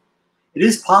elsewhere. It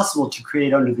is possible to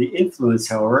create under the influence,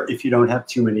 however, if you don't have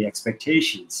too many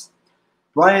expectations.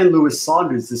 Brian Lewis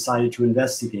Saunders decided to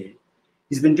investigate.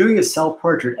 He's been doing a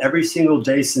self-portrait every single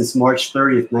day since March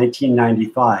 30th,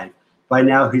 1995. By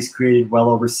now, he's created well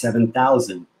over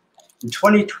 7,000. In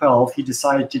 2012, he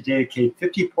decided to dedicate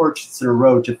 50 portraits in a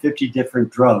row to 50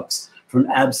 different drugs, from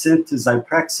absinthe to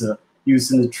Zyprexa,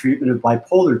 used in the treatment of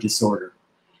bipolar disorder.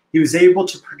 He was able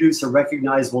to produce a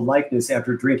recognizable likeness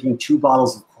after drinking 2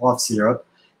 bottles of cough syrup,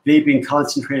 vaping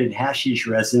concentrated hashish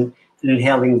resin, and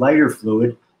inhaling lighter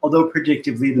fluid, although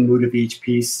predictably the mood of each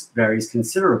piece varies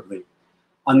considerably.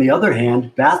 On the other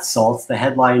hand, bath salts, the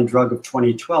headline drug of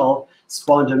 2012,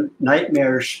 spawned a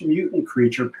nightmarish mutant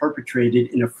creature perpetrated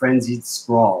in a frenzied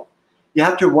sprawl. You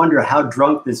have to wonder how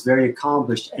drunk this very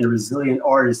accomplished and resilient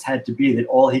artist had to be that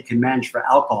all he could manage for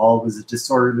alcohol was a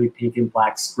disorderly pink and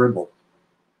black scribble.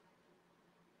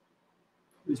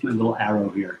 Here's my little arrow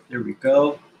here. There we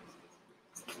go.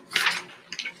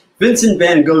 Vincent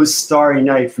van Gogh's Starry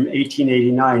Night from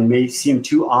 1889 may seem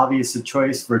too obvious a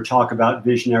choice for a talk about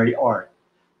visionary art.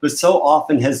 But so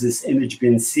often has this image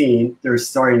been seen, there are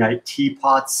Starry Night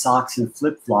teapots, socks, and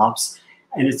flip-flops,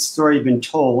 and its story been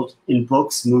told in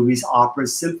books, movies,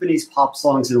 operas, symphonies, pop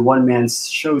songs, and a one-man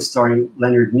show starring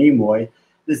Leonard Nimoy,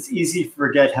 that it's easy to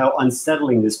forget how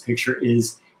unsettling this picture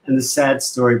is and the sad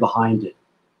story behind it.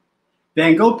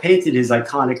 Van Gogh painted his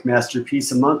iconic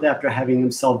masterpiece a month after having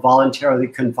himself voluntarily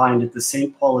confined at the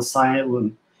St. Paul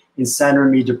Asylum in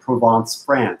Saint-Rémy-de-Provence,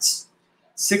 France.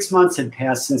 6 months had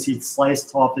passed since he'd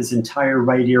sliced off his entire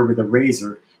right ear with a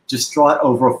razor, distraught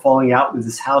over a falling out with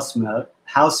his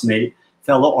housemate,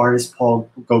 fellow artist Paul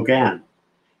Gauguin.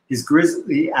 His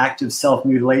grisly act of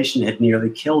self-mutilation had nearly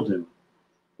killed him.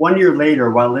 1 year later,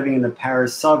 while living in the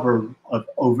Paris suburb of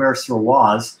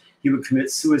Auvers-sur-Oise, he would commit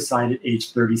suicide at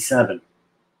age 37.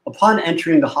 Upon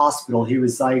entering the hospital, he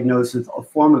was diagnosed with a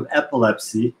form of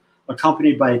epilepsy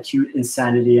accompanied by acute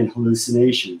insanity and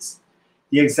hallucinations.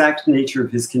 The exact nature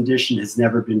of his condition has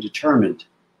never been determined.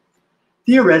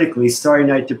 Theoretically, Starry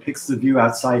Night depicts the view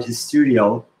outside his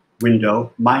studio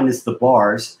window, minus the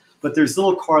bars, but there's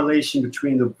little correlation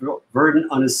between the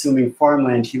verdant, unassuming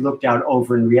farmland he looked out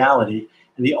over in reality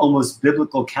and the almost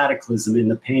biblical cataclysm in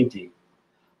the painting.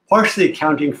 Partially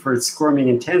accounting for its squirming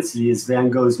intensity is Van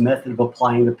Gogh's method of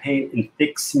applying the paint in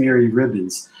thick, smeary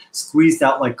ribbons, squeezed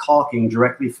out like caulking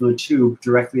directly from the tube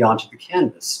directly onto the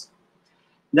canvas.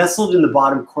 Nestled in the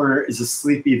bottom corner is a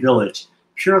sleepy village,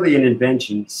 purely an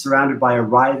invention, surrounded by a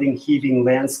writhing, heaving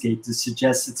landscape that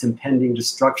suggests its impending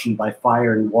destruction by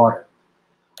fire and water.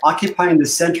 Occupying the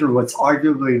center of what's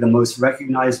arguably the most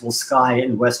recognizable sky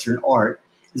in Western art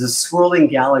is a swirling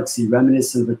galaxy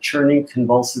reminiscent of a churning,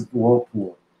 convulsive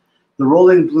whirlpool. The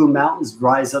rolling blue mountains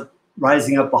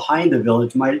rising up behind the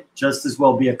village might just as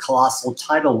well be a colossal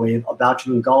tidal wave about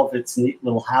to engulf its neat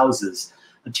little houses,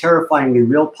 a terrifyingly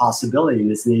real possibility in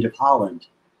his native Holland.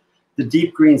 The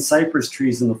deep green cypress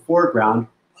trees in the foreground,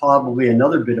 probably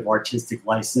another bit of artistic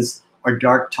license, are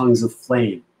dark tongues of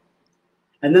flame.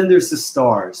 And then there's the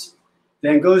stars.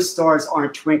 Van Gogh's stars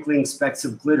aren't twinkling specks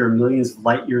of glitter millions of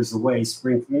light years away,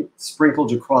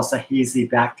 sprinkled across a hazy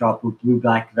backdrop of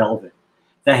blue-black velvet.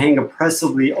 They hang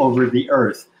oppressively over the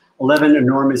earth, 11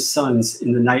 enormous suns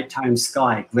in the nighttime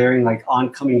sky, glaring like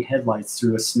oncoming headlights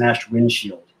through a smashed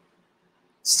windshield.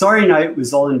 Starry Night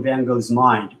was all in Van Gogh's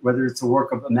mind. Whether it's a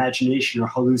work of imagination or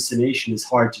hallucination is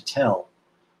hard to tell.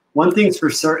 One thing's for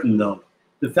certain, though.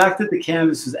 The fact that the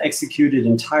canvas was executed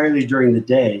entirely during the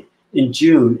day, in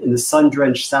June, in the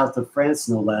sun-drenched south of France,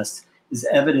 no less, is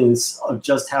evidence of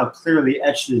just how clearly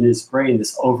etched in his brain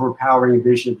this overpowering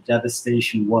vision of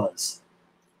devastation was.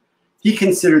 He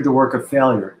considered the work a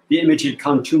failure. The image had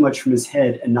come too much from his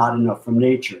head and not enough from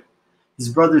nature. His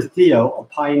brother Theo, a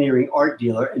pioneering art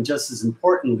dealer, and just as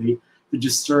importantly, the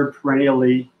disturbed,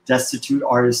 perennially destitute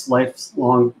artist's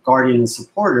lifelong guardian and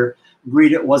supporter,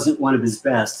 agreed it wasn't one of his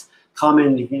best,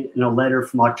 commenting in a letter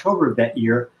from October of that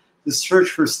year, "The search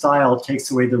for style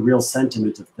takes away the real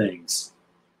sentiment of things."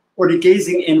 Or did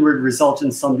gazing inward result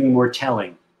in something more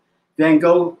telling?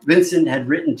 Vincent had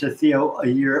written to Theo a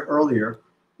year earlier,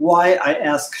 "Why, I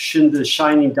ask, shouldn't the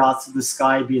shining dots of the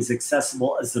sky be as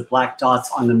accessible as the black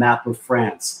dots on the map of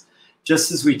France?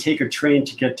 Just as we take a train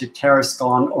to get to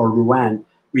Tarascon or Rouen,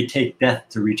 we take death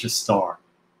to reach a star."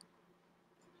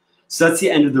 So that's the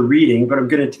end of the reading, but I'm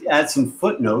going to add some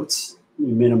footnotes. Let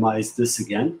me minimize this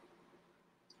again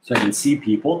so I can see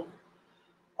people.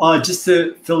 Just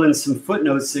to fill in some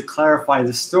footnotes to clarify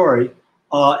the story.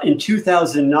 In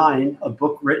 2009, a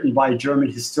book written by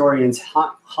German historians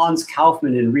Hans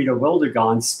Kaufmann and Rita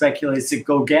Wildegon speculates that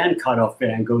Gauguin cut off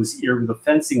Van Gogh's ear with a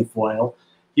fencing foil.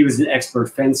 He was an expert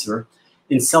fencer,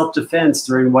 in self-defense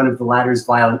during one of the latter's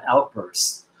violent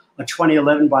outbursts. A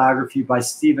 2011 biography by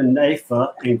Stephen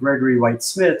Naifa and Gregory White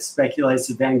Smith speculates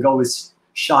that Van Gogh was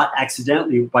shot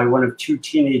accidentally by one of two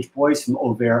teenage boys from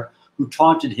Auvers who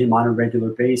taunted him on a regular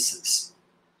basis.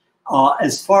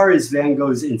 As far as Van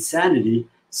Gogh's insanity,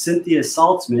 Cynthia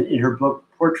Saltzman, in her book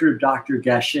Portrait of Dr.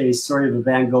 Gachet, Story of a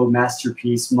Van Gogh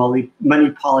Masterpiece, Money,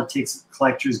 Politics,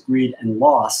 Collectors, Greed, and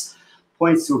Loss,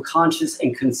 points to a conscious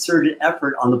and concerted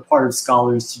effort on the part of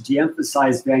scholars to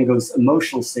de-emphasize Van Gogh's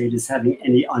emotional state as having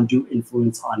any undue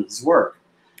influence on his work.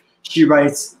 She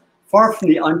writes, "Far from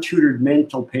the untutored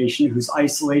mental patient whose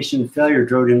isolation and failure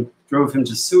drove him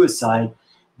to suicide,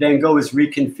 Van Gogh is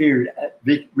reconfigured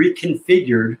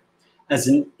as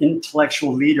an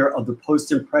intellectual leader of the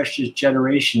post-impressionist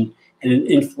generation and an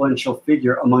influential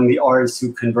figure among the artists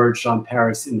who converged on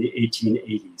Paris in the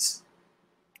 1880s.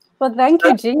 Well, thank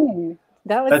you, Jean.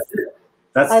 That's it.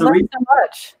 That's I the learned reason. so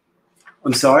much.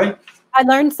 I'm sorry? I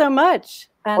learned so much.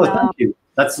 And, thank you.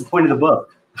 That's the point of the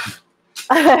book.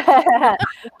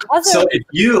 also, So if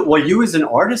you as an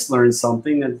artist learn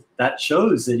something, that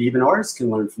shows that even artists can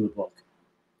learn from the book.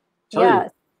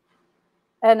 Yes.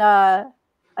 And I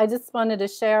just wanted to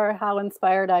share how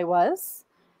inspired I was.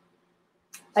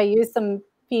 I used some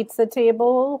pizza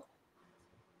table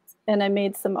and I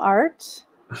made some art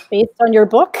based on your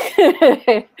book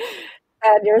and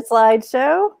your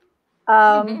slideshow.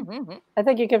 I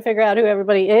think you can figure out who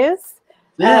everybody is.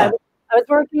 Yeah. I was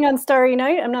working on Starry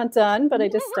Night. I'm not done, but I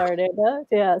just started.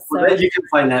 Yeah, so Well, you can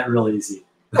find that real easy.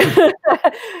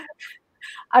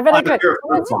 I bet I could.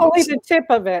 That's only the tip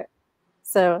of it.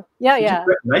 So yeah.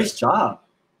 Nice job.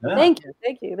 Yeah. Thank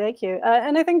you.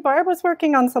 And I think Barb was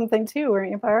working on something too,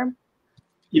 weren't you, Barb?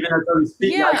 Even as I was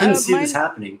speaking, Yeah, I couldn't see this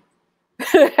happening.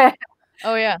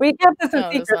 Oh yeah. We kept this a No,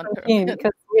 it was secret on from Keen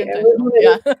because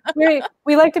Yeah.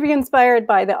 we like to be inspired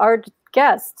by the art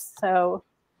guests. So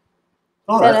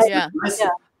That's Yeah. nice. Yeah.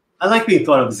 I like being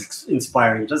thought of as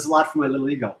inspiring. It does a lot for my little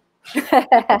ego.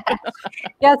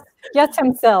 yes,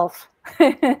 himself.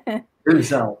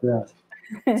 Himself, yes.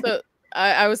 So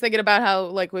I was thinking about how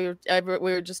like we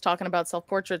were just talking about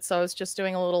self-portraits, so I was just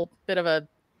doing a little bit of a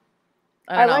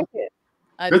I don't know. Like it.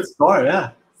 I Good start,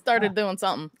 yeah. started doing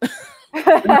something.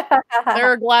 There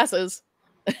are glasses.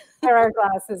 There are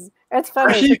glasses. It's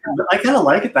funny. Actually, I kind of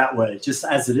like it that way, just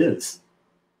as it is.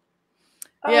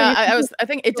 Yeah, you I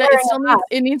think it wearing still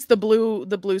a needs the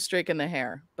blue streak in the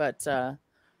hair, but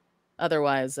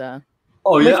otherwise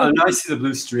Oh yeah, now I see the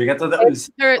blue streak. I thought that was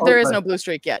there is no blue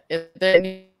streak yet.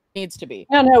 There needs to be.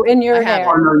 No, in your I have hair.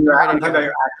 Oh, no, Ready I'm to talking about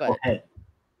your go, actual head.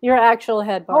 Your actual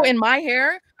head, Barb. Oh, in my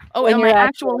hair? Oh, In in my your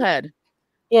actual actual- head.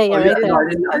 Yeah, Oh, right yeah, there. no, I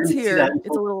didn't It's see here. that It's a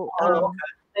until- little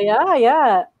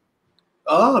Yeah.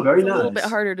 Oh, very it's nice. a little bit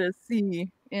harder to see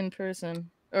in person.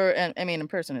 Or I mean in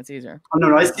person it's easier. Oh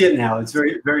no, I see it now. It's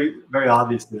very, very, very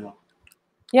obvious now.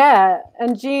 Yeah,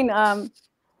 and Jean,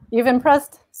 you've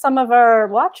impressed some of our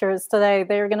watchers today.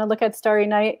 They're going to look at Starry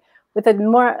Night with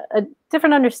a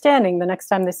different understanding the next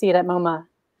time they see it at MoMA.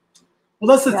 Well,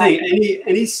 that's the thing.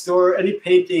 Any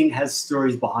painting has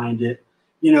stories behind it.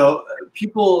 You know,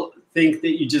 people think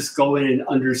that you just go in and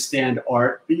understand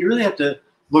art, but you really have to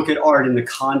look at art in the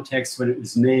context when it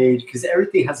was made, because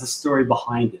everything has a story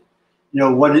behind it. You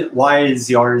know, why is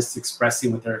the artist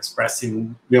expressing what they're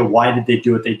expressing? You know, why did they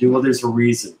do what they do? Well, there's a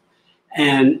reason.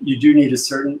 And you do need a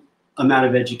certain amount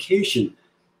of education.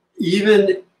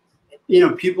 Even, you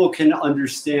know, people can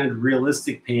understand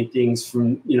realistic paintings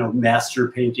from, you know, master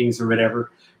paintings or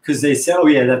whatever, because they say, oh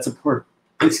yeah, that's a portrait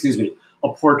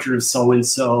of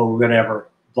so-and-so, whatever,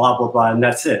 blah, blah, blah, and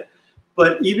that's it.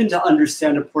 But even to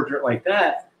understand a portrait like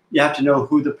that, you have to know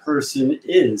who the person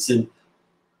is and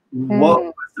what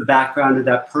was the the background of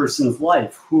that person's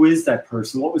life? Who is that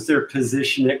person? What was their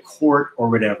position at court or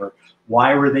whatever?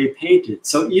 Why were they painted?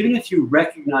 So even if you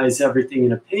recognize everything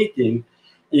in a painting,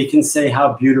 you can say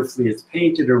how beautifully it's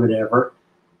painted or whatever,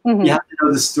 you have to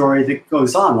know the story that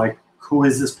goes on. Like, who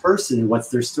is this person and what's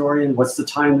their story and what's the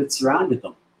time that surrounded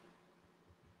them?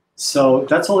 So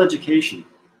that's all education.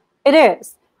 It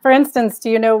is. For instance, do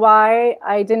you know why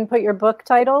I didn't put your book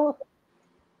title?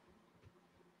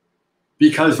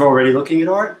 Because we're already looking at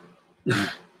art?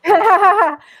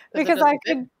 Because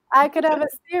I could have a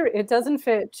series. It doesn't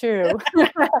fit, too.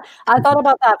 I thought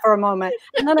about that for a moment.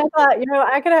 And then I thought, you know,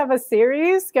 I could have a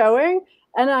series going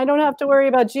and I don't have to worry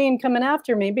about Jean coming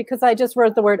after me because I just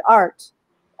wrote the word art.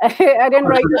 I didn't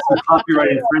write the copyright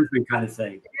infringement kind of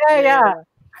thing. Yeah.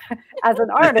 As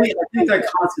an artist. I think that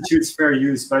constitutes fair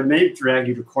use, but I may drag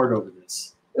you to court over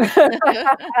this.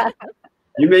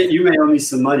 You may owe me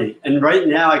some money, and right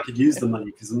now I could use the money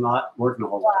because I'm not working a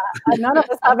whole lot. None of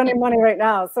us have any money right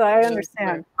now, so I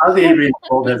understand. I don't think anybody in the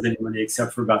world has any money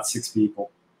except for about 6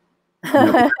 people. You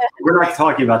know, we're not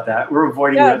talking about that. We're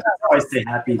avoiding that. That's why I stay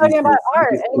happy. Talking about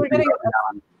art, and we're getting.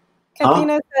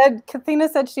 Kathina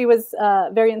said she was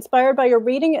very inspired by your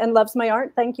reading and loves my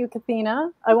art. Thank you,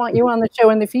 Kathina. I want you on the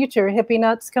show in the future. Hippie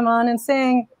Nuts, come on and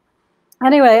sing.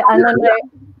 Anyway, and then.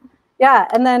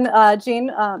 And then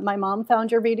Jean, my mom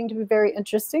found your reading to be very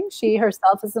interesting. She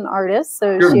herself is an artist,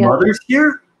 so your mother's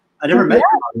here. I never met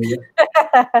your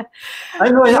mother.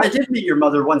 I did meet your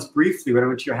mother once briefly when I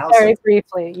went to your house. Very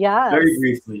briefly, yeah. Very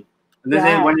briefly, and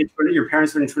then your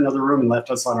parents went into another room and left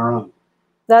us on our own.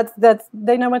 That's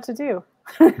they know what to do.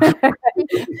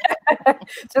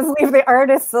 Just leave the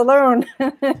artists alone.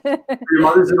 Your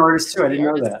mother's an artist too. I didn't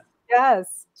know that.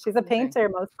 Yes, she's a painter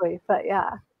mostly, but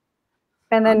yeah.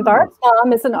 And then Bart's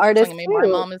mom is an artist too. My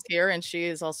mom is here, and she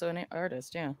is also an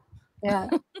artist. Yeah. Yeah.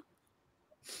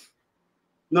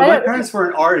 No, my parents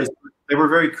weren't artists. They were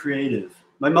very creative.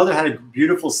 My mother had a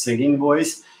beautiful singing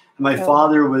voice, and my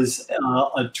father was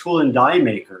a tool and die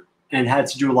maker and had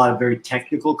to do a lot of very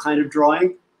technical kind of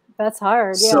drawing. That's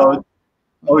hard. So,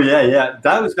 yeah.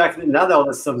 That was back then. Now that all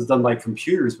this stuff is done by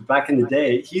computers, but back in the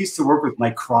day, he used to work with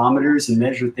micrometers and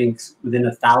measure things within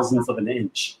 1,000th of an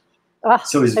inch.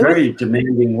 So it was very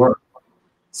demanding work.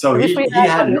 So he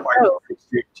had an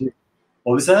artistic too.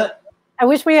 What was that? I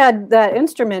wish we had that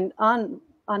instrument on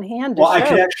hand. Well, I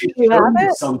could actually show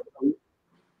you something.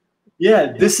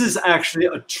 Yeah, this is actually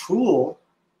a tool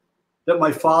that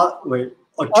my father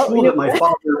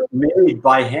made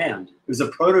by hand. It was a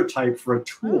prototype for a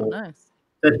tool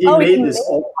that he made this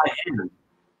all by hand.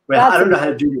 But I don't know how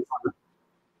to do this.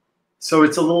 So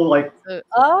it's a little like safety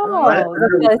on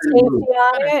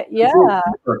it, yeah.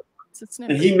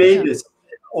 And he made this.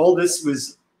 All this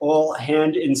was all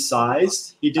hand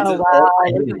incised. He did it all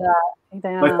by hand.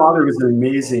 My father was an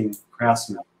amazing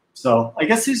craftsman. So I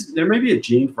guess there may be a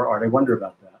gene for art. I wonder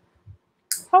about that.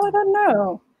 Oh, I don't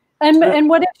know. And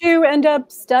what did you end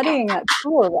up studying at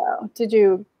school though?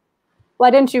 Why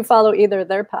didn't you follow either of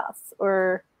their paths,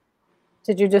 or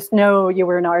did you just know you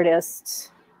were an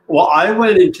artist? Well, I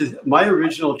went into my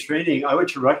original training. I went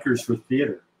to Rutgers for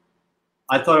theater.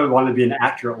 I thought I wanted to be an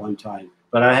actor at one time,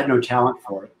 but I had no talent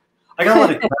for it. I got a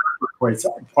lot of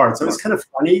parts. I was kind of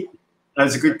funny. I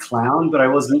was a good clown, but I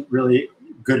wasn't really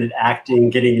good at acting,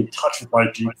 getting in touch with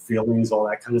my deep feelings, all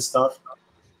that kind of stuff.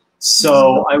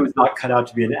 So I was not cut out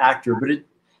to be an actor. But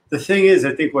the thing is,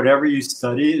 I think whatever you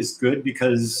study is good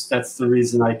because that's the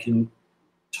reason I can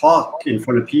talk in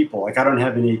front of people. Like I don't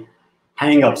have any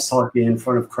hang-ups talking in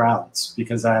front of crowds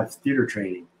because I have theater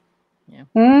training. Yeah.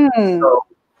 So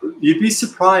you'd be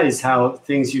surprised how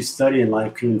things you study in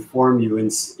life can inform you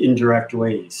in indirect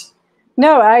ways.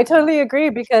 No, I totally agree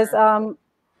because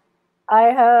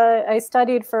I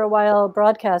studied for a while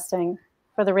broadcasting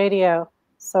for the radio.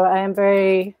 So I'm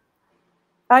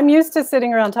used to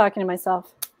sitting around talking to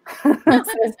myself.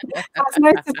 It's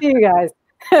nice to see you guys.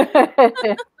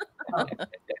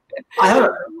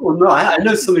 I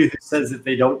know somebody who says that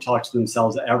they don't talk to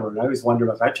themselves ever, and I always wonder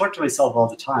about that. I talk to myself all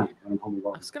the time when I'm home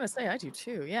alone. I was gonna say I do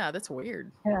too. Yeah, that's weird.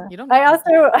 Yeah. You don't. I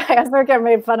also get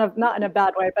made fun of, not in a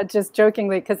bad way, but just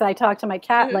jokingly, because I talk to my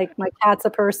cat like my cat's a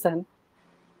person.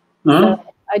 So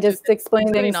I just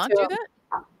explain things not to do him. that?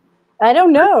 I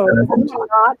don't know.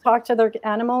 Not talk to their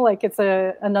animal like it's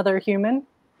another human.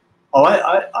 Oh,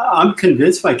 I'm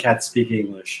convinced my cats speak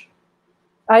English.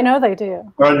 I know they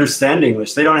do. Or understand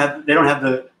English. They don't have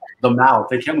the mouth.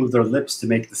 They can't move their lips to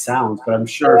make the sounds. But I'm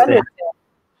sure if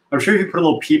you put a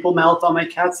little people mouth on my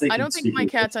cats, they can. I don't think my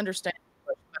cats understand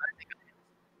English, but I think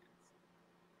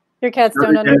your cats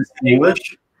don't understand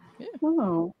English. Yeah.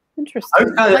 Oh,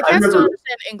 interesting. My cats don't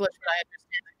understand English, but I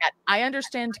understand cat. I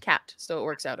understand cat, so it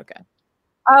works out okay.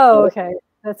 Oh, okay.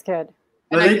 That's good.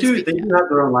 No, they do have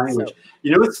their own language. So.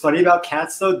 You know what's funny about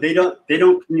cats though? They don't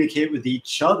communicate with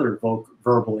each other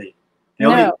verbally. They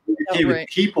only communicate with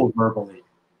people verbally.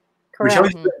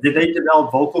 Correct. Did they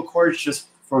develop vocal cords just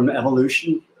from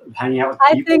evolution of hanging out with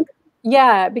people? I think,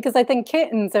 yeah, because I think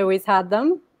kittens always had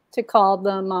them to call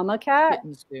the mama cat.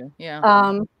 Kittens do,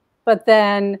 yeah. But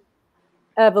then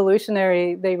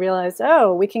evolutionary, they realized,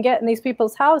 oh, we can get in these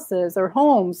people's houses or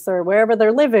homes or wherever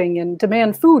they're living and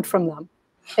demand food from them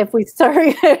if we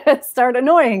start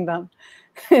annoying them.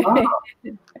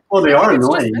 Well, they are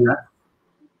annoying.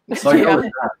 So I go with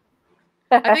that.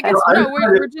 I think it's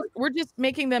we're just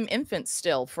making them infants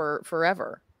still for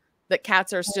forever. That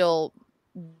cats are still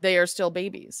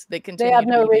babies. They continue. They have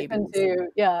no to be reason babies.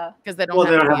 to, because they don't. Well,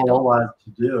 they don't have a whole lot to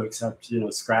do except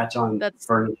scratch on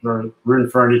furniture, ruin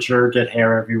furniture, get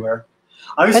hair everywhere.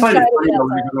 I always find it funny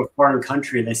when we go to a foreign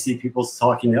country and I see people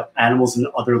talking to animals in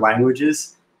other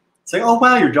languages. It's like, oh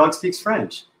wow, your dog speaks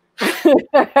French.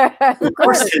 Of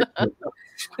course it does.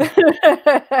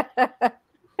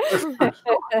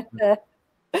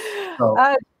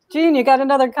 Jean, you got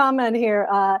another comment here.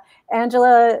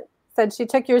 Angela said she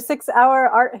took your 6-hour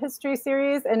art history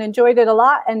series and enjoyed it a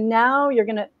lot, and now you're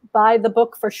going to buy the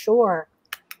book for sure.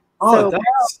 Oh, so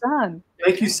thanks. Well done.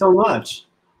 Thank you so much.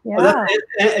 Yeah.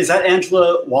 Is that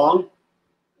Angela Wong?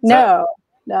 No.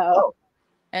 Oh.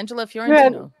 Angela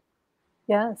Fiorentino.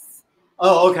 Yes.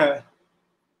 Oh, okay.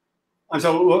 I'm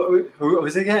sorry. Who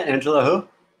was it again? Angela who?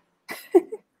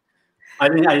 I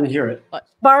didn't hear it.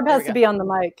 Barb has to be on the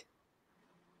mic.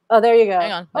 Oh, there you go.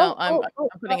 Hang on. No, I'm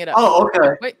putting it up. Oh,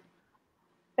 okay. Wait.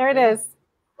 There it is.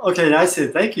 Okay, nice.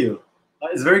 Thank you.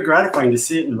 It's very gratifying to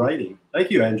see it in writing. Thank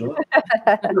you, Angela.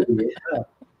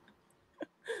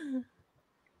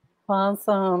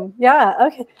 Awesome. Yeah.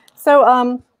 Okay.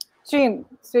 So, Jean,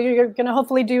 so you're going to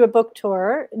hopefully do a book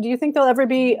tour. Do you think there'll ever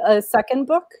be a second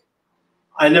book?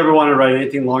 I never want to write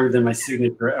anything longer than my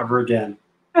signature ever again.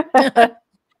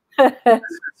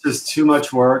 It's just too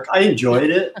much work. I enjoyed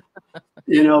it,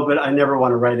 but I never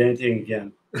want to write anything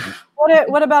again.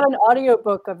 What about an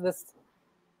audiobook of this?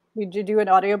 Would you do an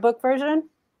audiobook version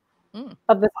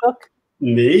of this book?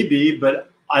 Maybe,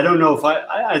 but I don't know if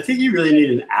I think you really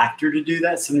need an actor to do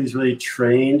that, somebody who's really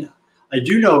trained. I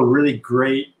do know a really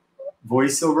great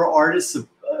voiceover artist,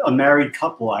 a married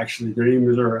couple, actually. Their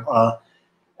names are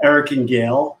Eric and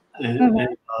Gail,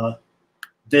 and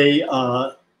they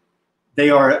are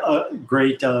a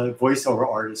great voiceover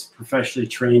artists, professionally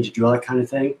trained to do all that kind of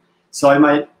thing. So I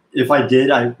might, if I did,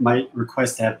 I might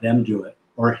request to have them do it,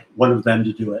 or one of them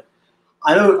to do it.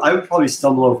 I would probably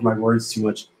stumble over my words too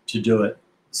much to do it.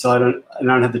 So I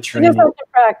don't have the training. You have to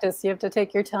practice. You have to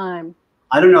take your time.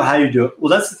 I don't know how you do it. Well,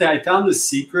 that's the thing. I found the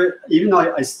secret, even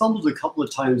though I stumbled a couple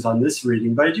of times on this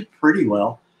reading, but I did pretty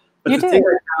well. But the thing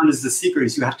I found is the secret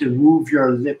is you have to move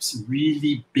your lips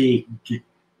really big. You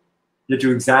have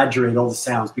to exaggerate all the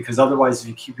sounds, because otherwise if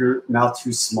you keep your mouth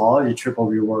too small, you trip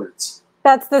over your words.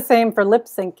 That's the same for lip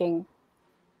syncing.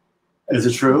 Is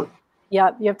it true?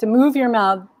 Yeah, you have to move your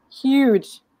mouth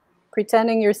huge,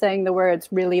 pretending you're saying the words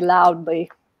really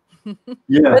loudly.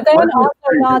 Yeah. But then also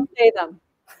not say them.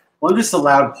 Well, I'm just a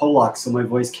loud Polak, so my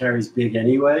voice carries big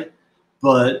anyway.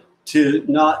 But to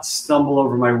not stumble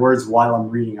over my words while I'm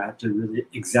reading, I have to really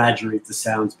exaggerate the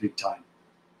sounds big time.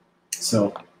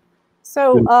 So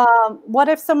what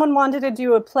if someone wanted to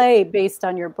do a play based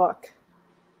on your book?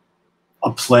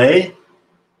 A play?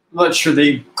 I'm not sure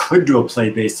they could do a play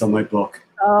based on my book.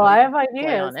 Oh, I have ideas.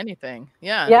 Play on anything.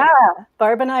 Yeah. Yeah.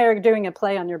 Barb and I are doing a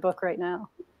play on your book right now.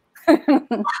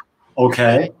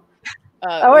 Okay.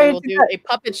 We will do a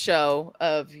puppet show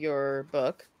of your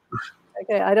book.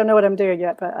 Okay, I don't know what I'm doing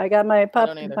yet, but I got my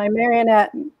my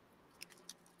marionette.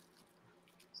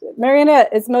 Marionette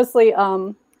is mostly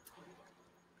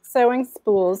sewing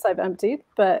spools I've emptied,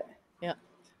 but yeah.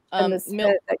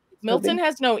 Milton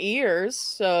has no ears,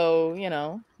 so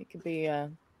it could be.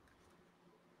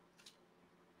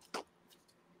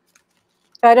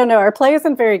 I don't know. Our play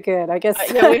isn't very good, I guess.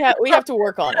 Yeah, we have to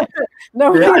work on it.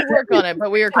 No, we have to work on it, but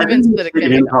we are convinced that it can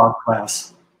be an improv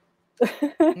class.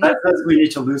 That's we need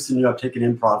to loosen you up. Take an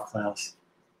improv class.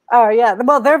 Oh yeah,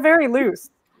 well they're very loose.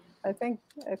 I think.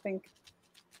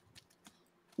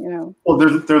 Well,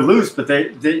 they're loose, but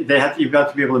they have. You've got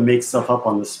to be able to make stuff up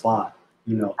on the spot.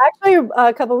 Actually,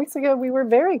 a couple of weeks ago we were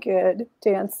very good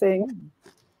dancing.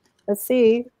 Let's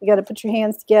see. You got to put your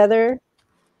hands together.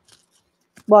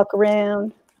 Walk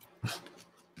around,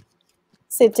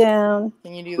 sit down.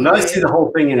 Can you do now I see the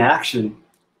whole thing in action.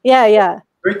 Yeah.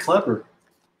 Very clever.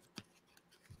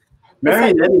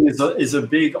 Marionetting is a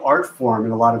big art form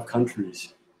in a lot of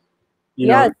countries. You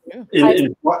know,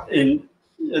 Yes.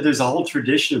 there's a whole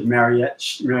tradition of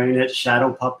marionette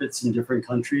shadow puppets in different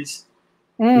countries.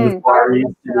 In the Mm, Far East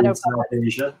shadow and in South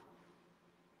Asia.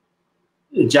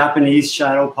 The Japanese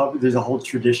shadow puppet, there's a whole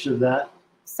tradition of that.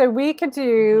 So we could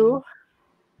do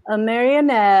a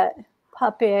marionette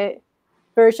puppet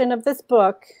version of this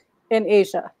book in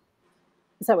Asia.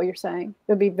 Is that what you're saying?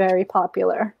 It would be very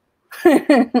popular.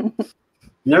 You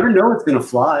never know it's going to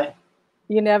fly.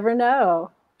 You never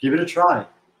know. Give it a try.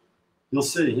 You'll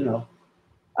see, you know.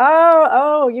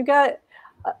 Oh, you got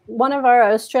one of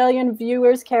our Australian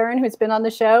viewers, Karen, who's been on the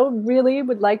show, really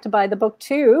would like to buy the book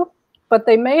too, but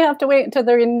they may have to wait until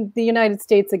they're in the United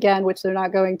States again, which they're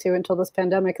not going to until this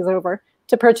pandemic is over,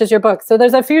 to purchase your book. So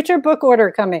there's a future book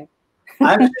order coming.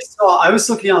 I was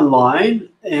looking online,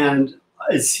 and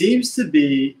it seems to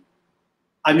be,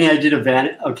 I mean, I did a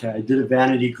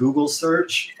vanity Google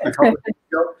search a couple of days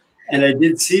ago, and I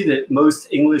did see that most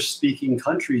English-speaking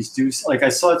countries do, like I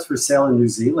saw it's for sale in New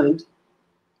Zealand.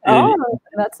 Oh,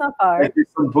 that's not far. Like there's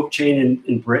some book chain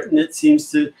in Britain, it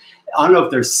seems to, I don't know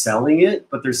if they're selling it,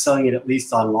 but they're selling it at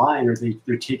least online, or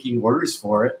they're taking orders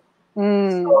for it.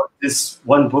 So this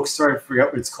one bookstore, I forget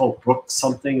what it's called, Brook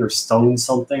something or Stone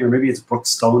something, or maybe it's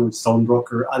Brookstone or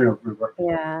Stonebrook, or I don't remember.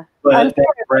 Yeah. But they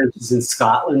have branches in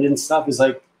Scotland and stuff. It's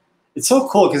like, it's so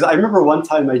cool, because I remember one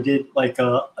time I did like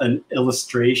an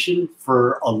illustration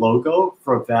for a logo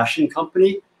for a fashion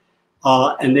company,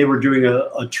 and they were doing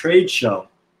a trade show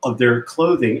of their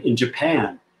clothing in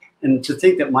Japan. And to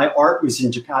think that my art was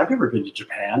in Japan, I've never been to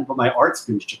Japan, but my art's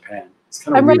been to Japan. It's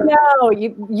kind of weird. Right now,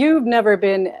 you've never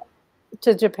been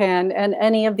to Japan and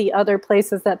any of the other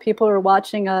places that people are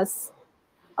watching us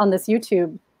on this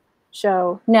YouTube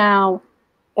show now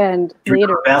and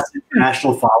later. Vast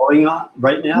international following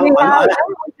right now.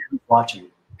 I'm watching.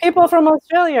 People from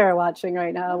Australia are watching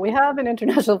right now. We have an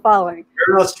international following.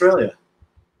 You're in Australia.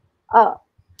 Oh,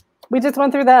 we just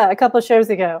went through that a couple of shows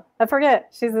ago. I forget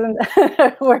she's in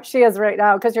where she is right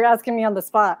now because you're asking me on the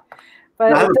spot.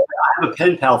 But I have a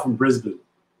pen pal from Brisbane.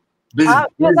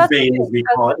 Brisbane, as we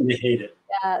call it, and they hate it.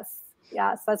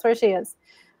 Yes, that's where she is.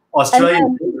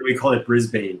 Australian, we call it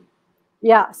Brisbane.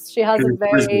 Yes, she has a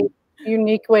very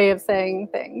unique way of saying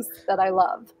things that I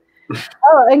love.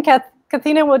 Oh, and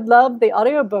Kathina would love the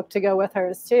audiobook to go with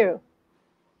hers too.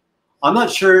 I'm not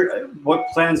sure what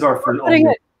plans are for an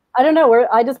audiobook. I don't know.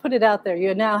 I just put it out there.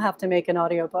 You now have to make an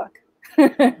audiobook.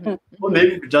 Well,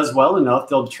 maybe if it does well enough,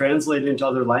 they'll translate it into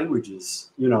other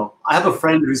languages. You know, I have a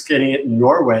friend who's getting it in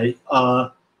Norway.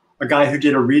 A guy who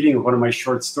did a reading of one of my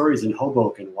short stories in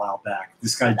Hoboken a while back.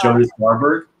 This guy, Jonas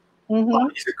Warburg.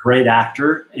 He's a great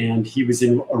actor, and he was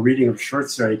in a reading of a short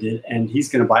story I did, and he's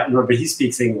going to buy it in Norway, but he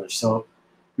speaks English, so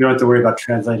we don't have to worry about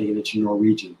translating it into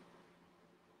Norwegian.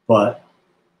 But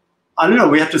I don't know.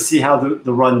 We have to see how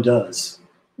the run does.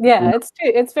 Yeah,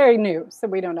 it's very new, so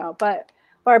we don't know. But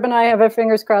Barb and I have our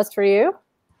fingers crossed for you.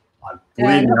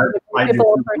 Believe me, I do.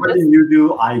 More than you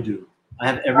do, I do. I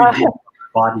have every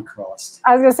body crossed.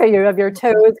 I was gonna say you have your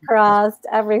toes crossed,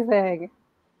 everything,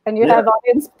 and you have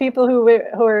audience people who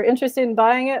are interested in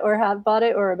buying it or have bought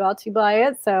it or are about to buy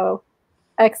it. So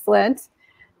excellent.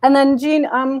 And then Jean,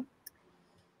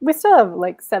 we still have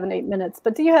like 7-8 minutes,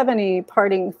 but do you have any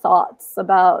parting thoughts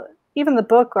about even the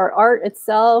book or art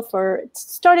itself or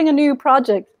starting a new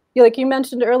project? Like you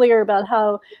mentioned earlier about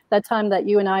how that time that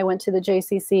you and I went to the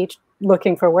JCC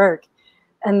looking for work,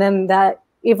 and then that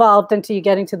evolved into you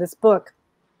getting to this book.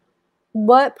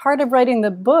 What part of writing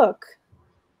the book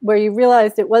where you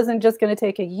realized it wasn't just going to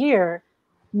take a year,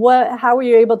 how were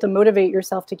you able to motivate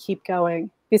yourself to keep going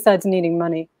besides needing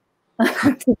money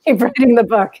to keep writing the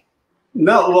book?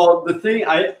 No, well, the thing,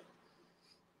 I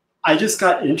just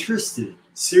got interested,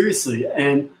 seriously.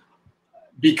 And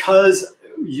because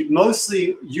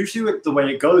usually the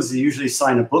way it goes is you usually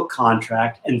sign a book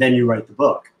contract and then you write the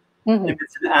book. If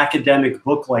it's an academic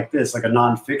book like this, like a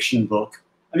nonfiction book,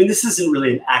 I mean, this isn't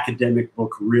really an academic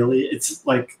book, really. It's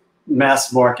like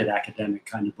mass market academic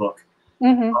kind of book.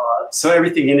 So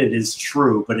everything in it is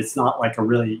true, but it's not like a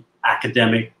really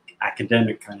academic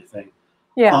kind of thing.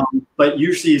 Yeah. But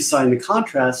usually you sign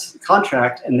the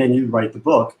contract and then you write the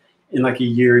book in like a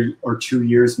year or 2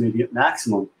 years, maybe at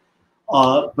maximum.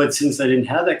 But since I didn't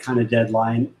have that kind of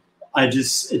deadline,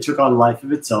 it took on a life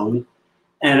of its own,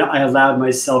 and I allowed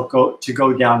myself to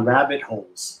go down rabbit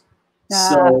holes.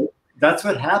 So that's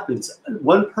what happens.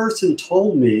 One person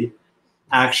told me,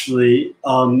 actually,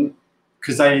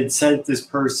 because I had sent this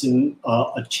person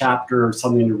a chapter or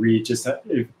something to read just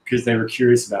because they were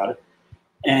curious about it.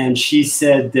 And she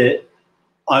said that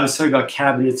I was talking about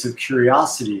cabinets of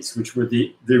curiosities, which were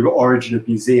the origin of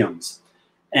museums.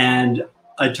 And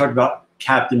I talked about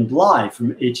Captain Bligh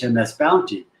from HMS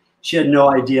Bounty. She had no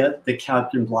idea that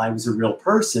Captain Bligh was a real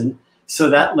person. So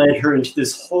that led her into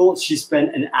this whole, she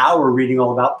spent an hour reading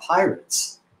all about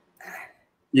pirates,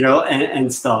 you know,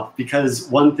 and stuff, because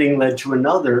one thing led to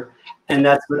another. And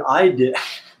that's what I did.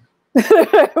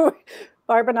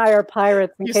 Barb and I are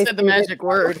pirates. You said the magic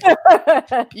word.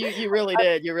 You really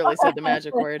did. You really said the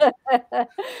magic word.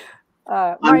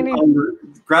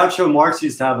 Groucho Marx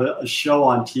used to have a show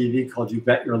on TV called You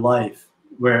Bet Your Life,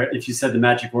 where if you said the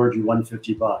magic word, you won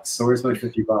 $50. So where's my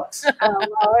 $50? Well,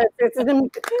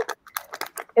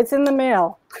 it's in the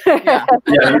mail. Yeah,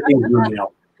 everything's in the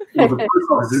mail. Well,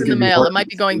 it's in the mail. It might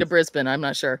be going to Brisbane. I'm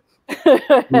not sure.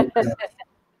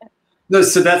 No,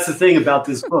 so that's the thing about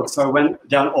this book. So I went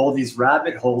down all these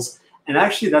rabbit holes, and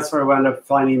actually that's where I wound up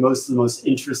finding most of the most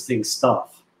interesting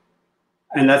stuff.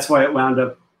 And that's why it wound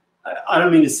up, I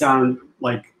don't mean to sound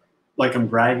like I'm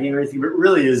bragging or anything, but it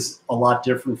really is a lot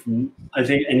different from, I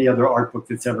think, any other art book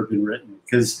that's ever been written,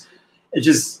 because it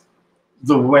just,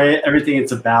 the way everything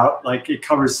it's about, like it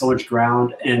covers so much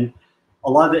ground, and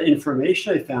a lot of the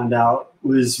information I found out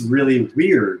was really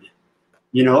weird.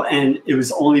 You know, and it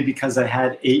was only because I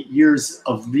had 8 years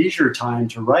of leisure time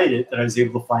to write it that I was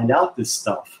able to find out this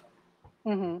stuff.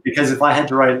 Mm-hmm. Because if I had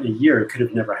to write it in a year, it could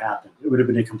have never happened. It would have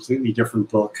been a completely different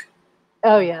book.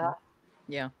 Oh, yeah.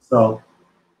 Yeah. So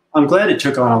I'm glad it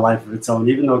took on a life of its own,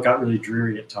 even though it got really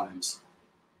dreary at times.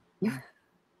 No,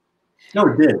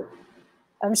 it did.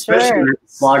 I'm Especially sure. when it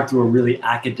slogged through a really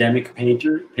academic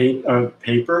paper.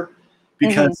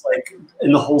 Because like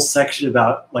in the whole section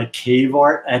about like cave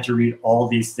art, I had to read all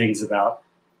these things about,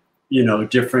 you know,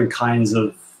 different kinds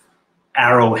of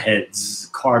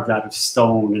arrowheads carved out of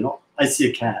stone, and all. I see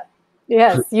a cat.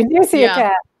 Yes, you do see a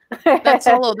cat. That's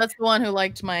Solo. That's the one who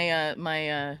liked my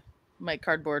my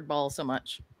cardboard ball so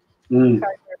much. Mm.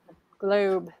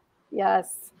 Globe.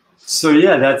 Yes. So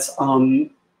yeah, that's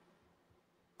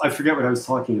I forget what I was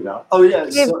talking about. Oh yeah.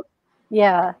 So,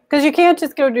 yeah, because you can't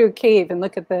just go to a cave and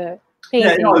look at the painting.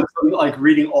 Yeah, no, it's like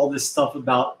reading all this stuff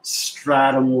about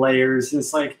stratum layers, and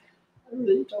it's like, I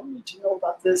really don't need to know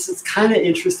about this. It's kind of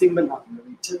interesting, but not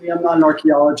really to me. I'm not an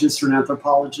archaeologist or an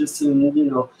anthropologist, and you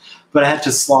know, but I had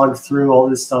to slog through all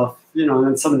this stuff, you know, and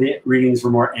then some of the readings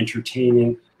were more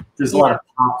entertaining. There's a lot of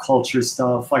pop culture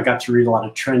stuff. I got to read a lot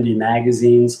of trendy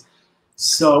magazines.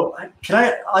 So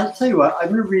I'll tell you what, I'm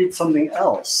going to read something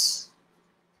else.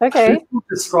 Okay. This will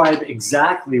describe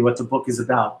exactly what the book is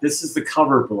about. This is the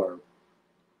cover blurb.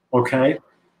 Okay.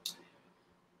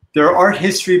 There are art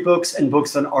history books and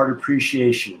books on art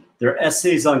appreciation. There are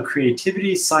essays on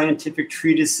creativity, scientific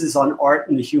treatises on art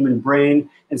and the human brain,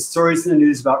 and stories in the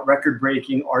news about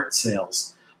record-breaking art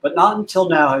sales. But not until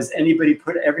now has anybody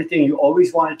put everything you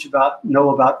always wanted to know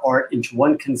about art into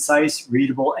one concise,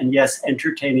 readable, and yes,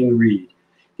 entertaining read.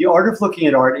 The Art of Looking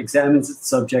at Art examines its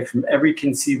subject from every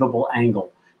conceivable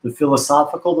angle: the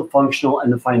philosophical, the functional,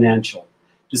 and the financial.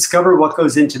 Discover what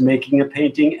goes into making a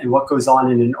painting and what goes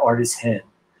on in an artist's head.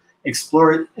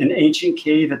 Explore an ancient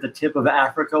cave at the tip of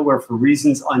Africa where, for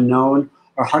reasons unknown,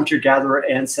 our hunter-gatherer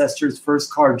ancestors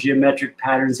first carved geometric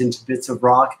patterns into bits of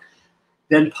rock.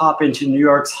 Then pop into New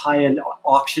York's high-end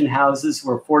auction houses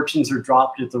where fortunes are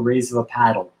dropped at the raise of a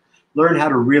paddle. Learn how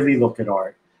to really look at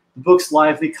art. The book's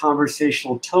lively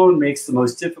conversational tone makes the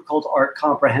most difficult art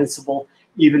comprehensible,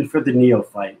 even for the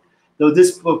neophyte. Though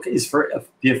this book is for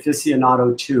the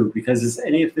aficionado too, because as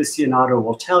any aficionado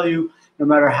will tell you, no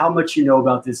matter how much you know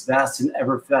about this vast and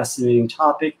ever fascinating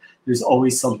topic, there's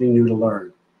always something new to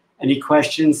learn. Any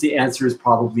questions? The answer is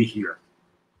probably here.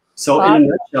 So in a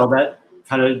nutshell, that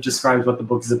kind of describes what the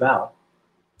book is about.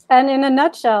 And in a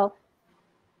nutshell,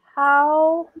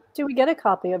 how do we get a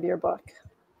copy of your book?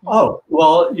 Oh,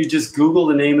 well, you just Google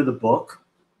the name of the book,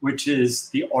 which is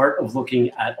The Art of Looking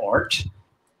at Art.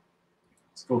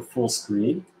 Let's go full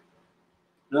screen.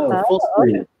 No, full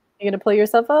screen. Okay. You going to pull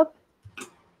yourself up?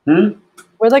 Hmm?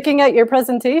 We're looking at your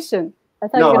presentation. I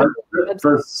thought you were going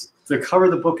to... The cover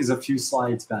of the book is a few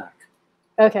slides back.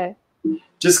 Okay.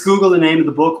 Just Google the name of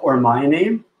the book or my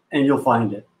name, and you'll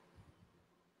find it.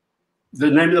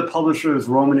 The name of the publisher is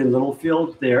Roman and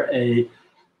Littlefield. They're a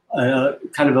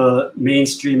kind of a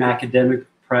mainstream academic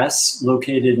press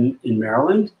located in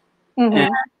Maryland. Mm-hmm.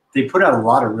 And they put out a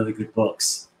lot of really good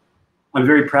books. I'm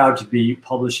very proud to be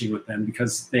publishing with them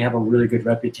because they have a really good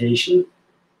reputation.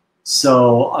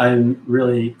 So I'm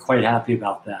really quite happy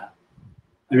about that.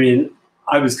 I mean,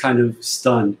 I was kind of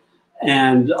stunned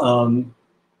and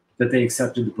that they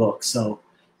accepted the book. So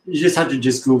you just have to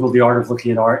just Google The Art of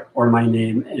Looking at Art or my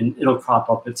name, and it'll crop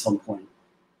up at some point.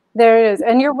 There it is.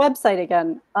 And your website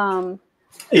again?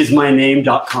 Is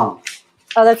myname.com.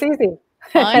 Oh, that's easy.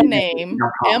 My name,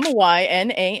 myname.com.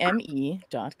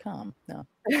 No.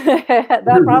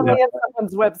 That probably is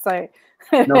someone's website.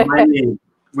 No, my name,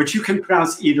 which you can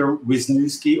pronounce either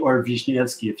Wisniewski or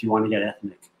Wisniewski if you want to get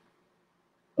ethnic.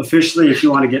 Officially, if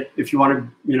you want to,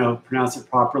 pronounce it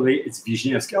properly, it's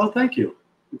Wisniewski. Oh, thank you.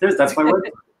 That's my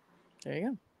website. There you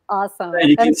go. Awesome. And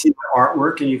you can see my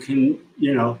artwork, and you can,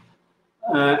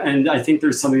 and I think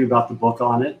there's something about the book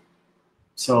on it.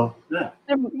 So yeah.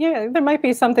 There might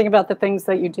be something about the things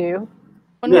that you do.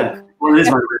 One would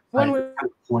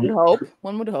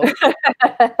hope.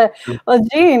 Well,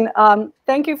 Jean,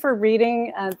 thank you for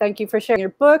reading, and thank you for sharing your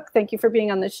book. Thank you for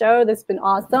being on the show. This has been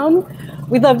awesome.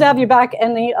 We'd love to have you back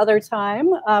any other time.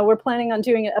 We're planning on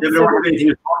doing an episode. There wasn't anything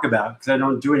to talk about because I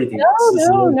don't do anything else.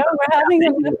 No, we're having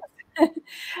an episode.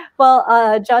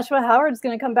 Well, Joshua Howard's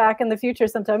going to come back in the future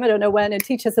sometime. I don't know when, and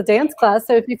teach us a dance class.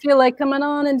 So if you feel like coming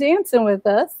on and dancing with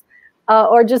us,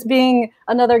 or just being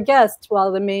another guest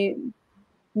while the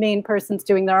main person's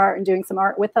doing their art and doing some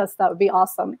art with us, that would be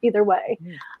awesome. Either way.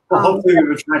 Well, hopefully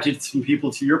we've attracted some people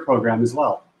to your program as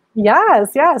well.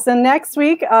 Yes. And next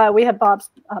week we have Bob's.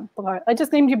 I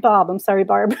just named you Bob. I'm sorry,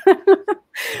 Barb.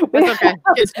 That's okay.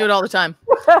 Kids do it all the time.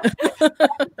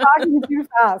 Talking too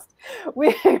fast.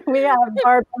 We have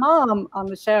Barb's mom on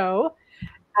the show,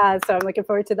 so I'm looking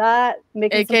forward to that.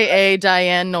 AKA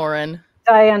Diane Noren.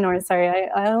 Diane Noren. Sorry,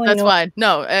 I only. That's fine.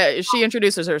 No, she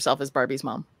introduces herself as Barbie's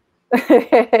mom.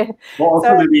 Well,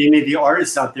 also maybe any of the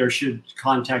artists out there should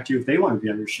contact you if they want to be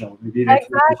on your show. Maybe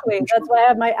exactly. That's why I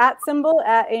have my @ symbol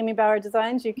at Amy Bauer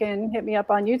Designs. You can hit me up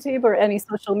on YouTube or any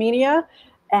social media,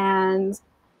 and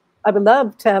I would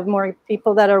love to have more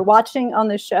people that are watching on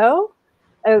the show.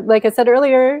 Like I said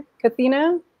earlier,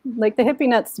 Kathina, like the Hippie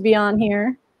Nuts to be on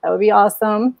here. That would be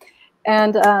awesome.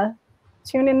 And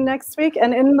tune in next week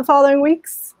and in the following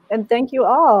weeks. And thank you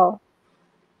all.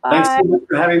 Bye. Thanks so much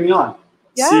for having me on.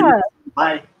 Yeah. See you.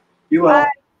 Bye. You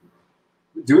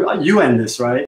end this, right?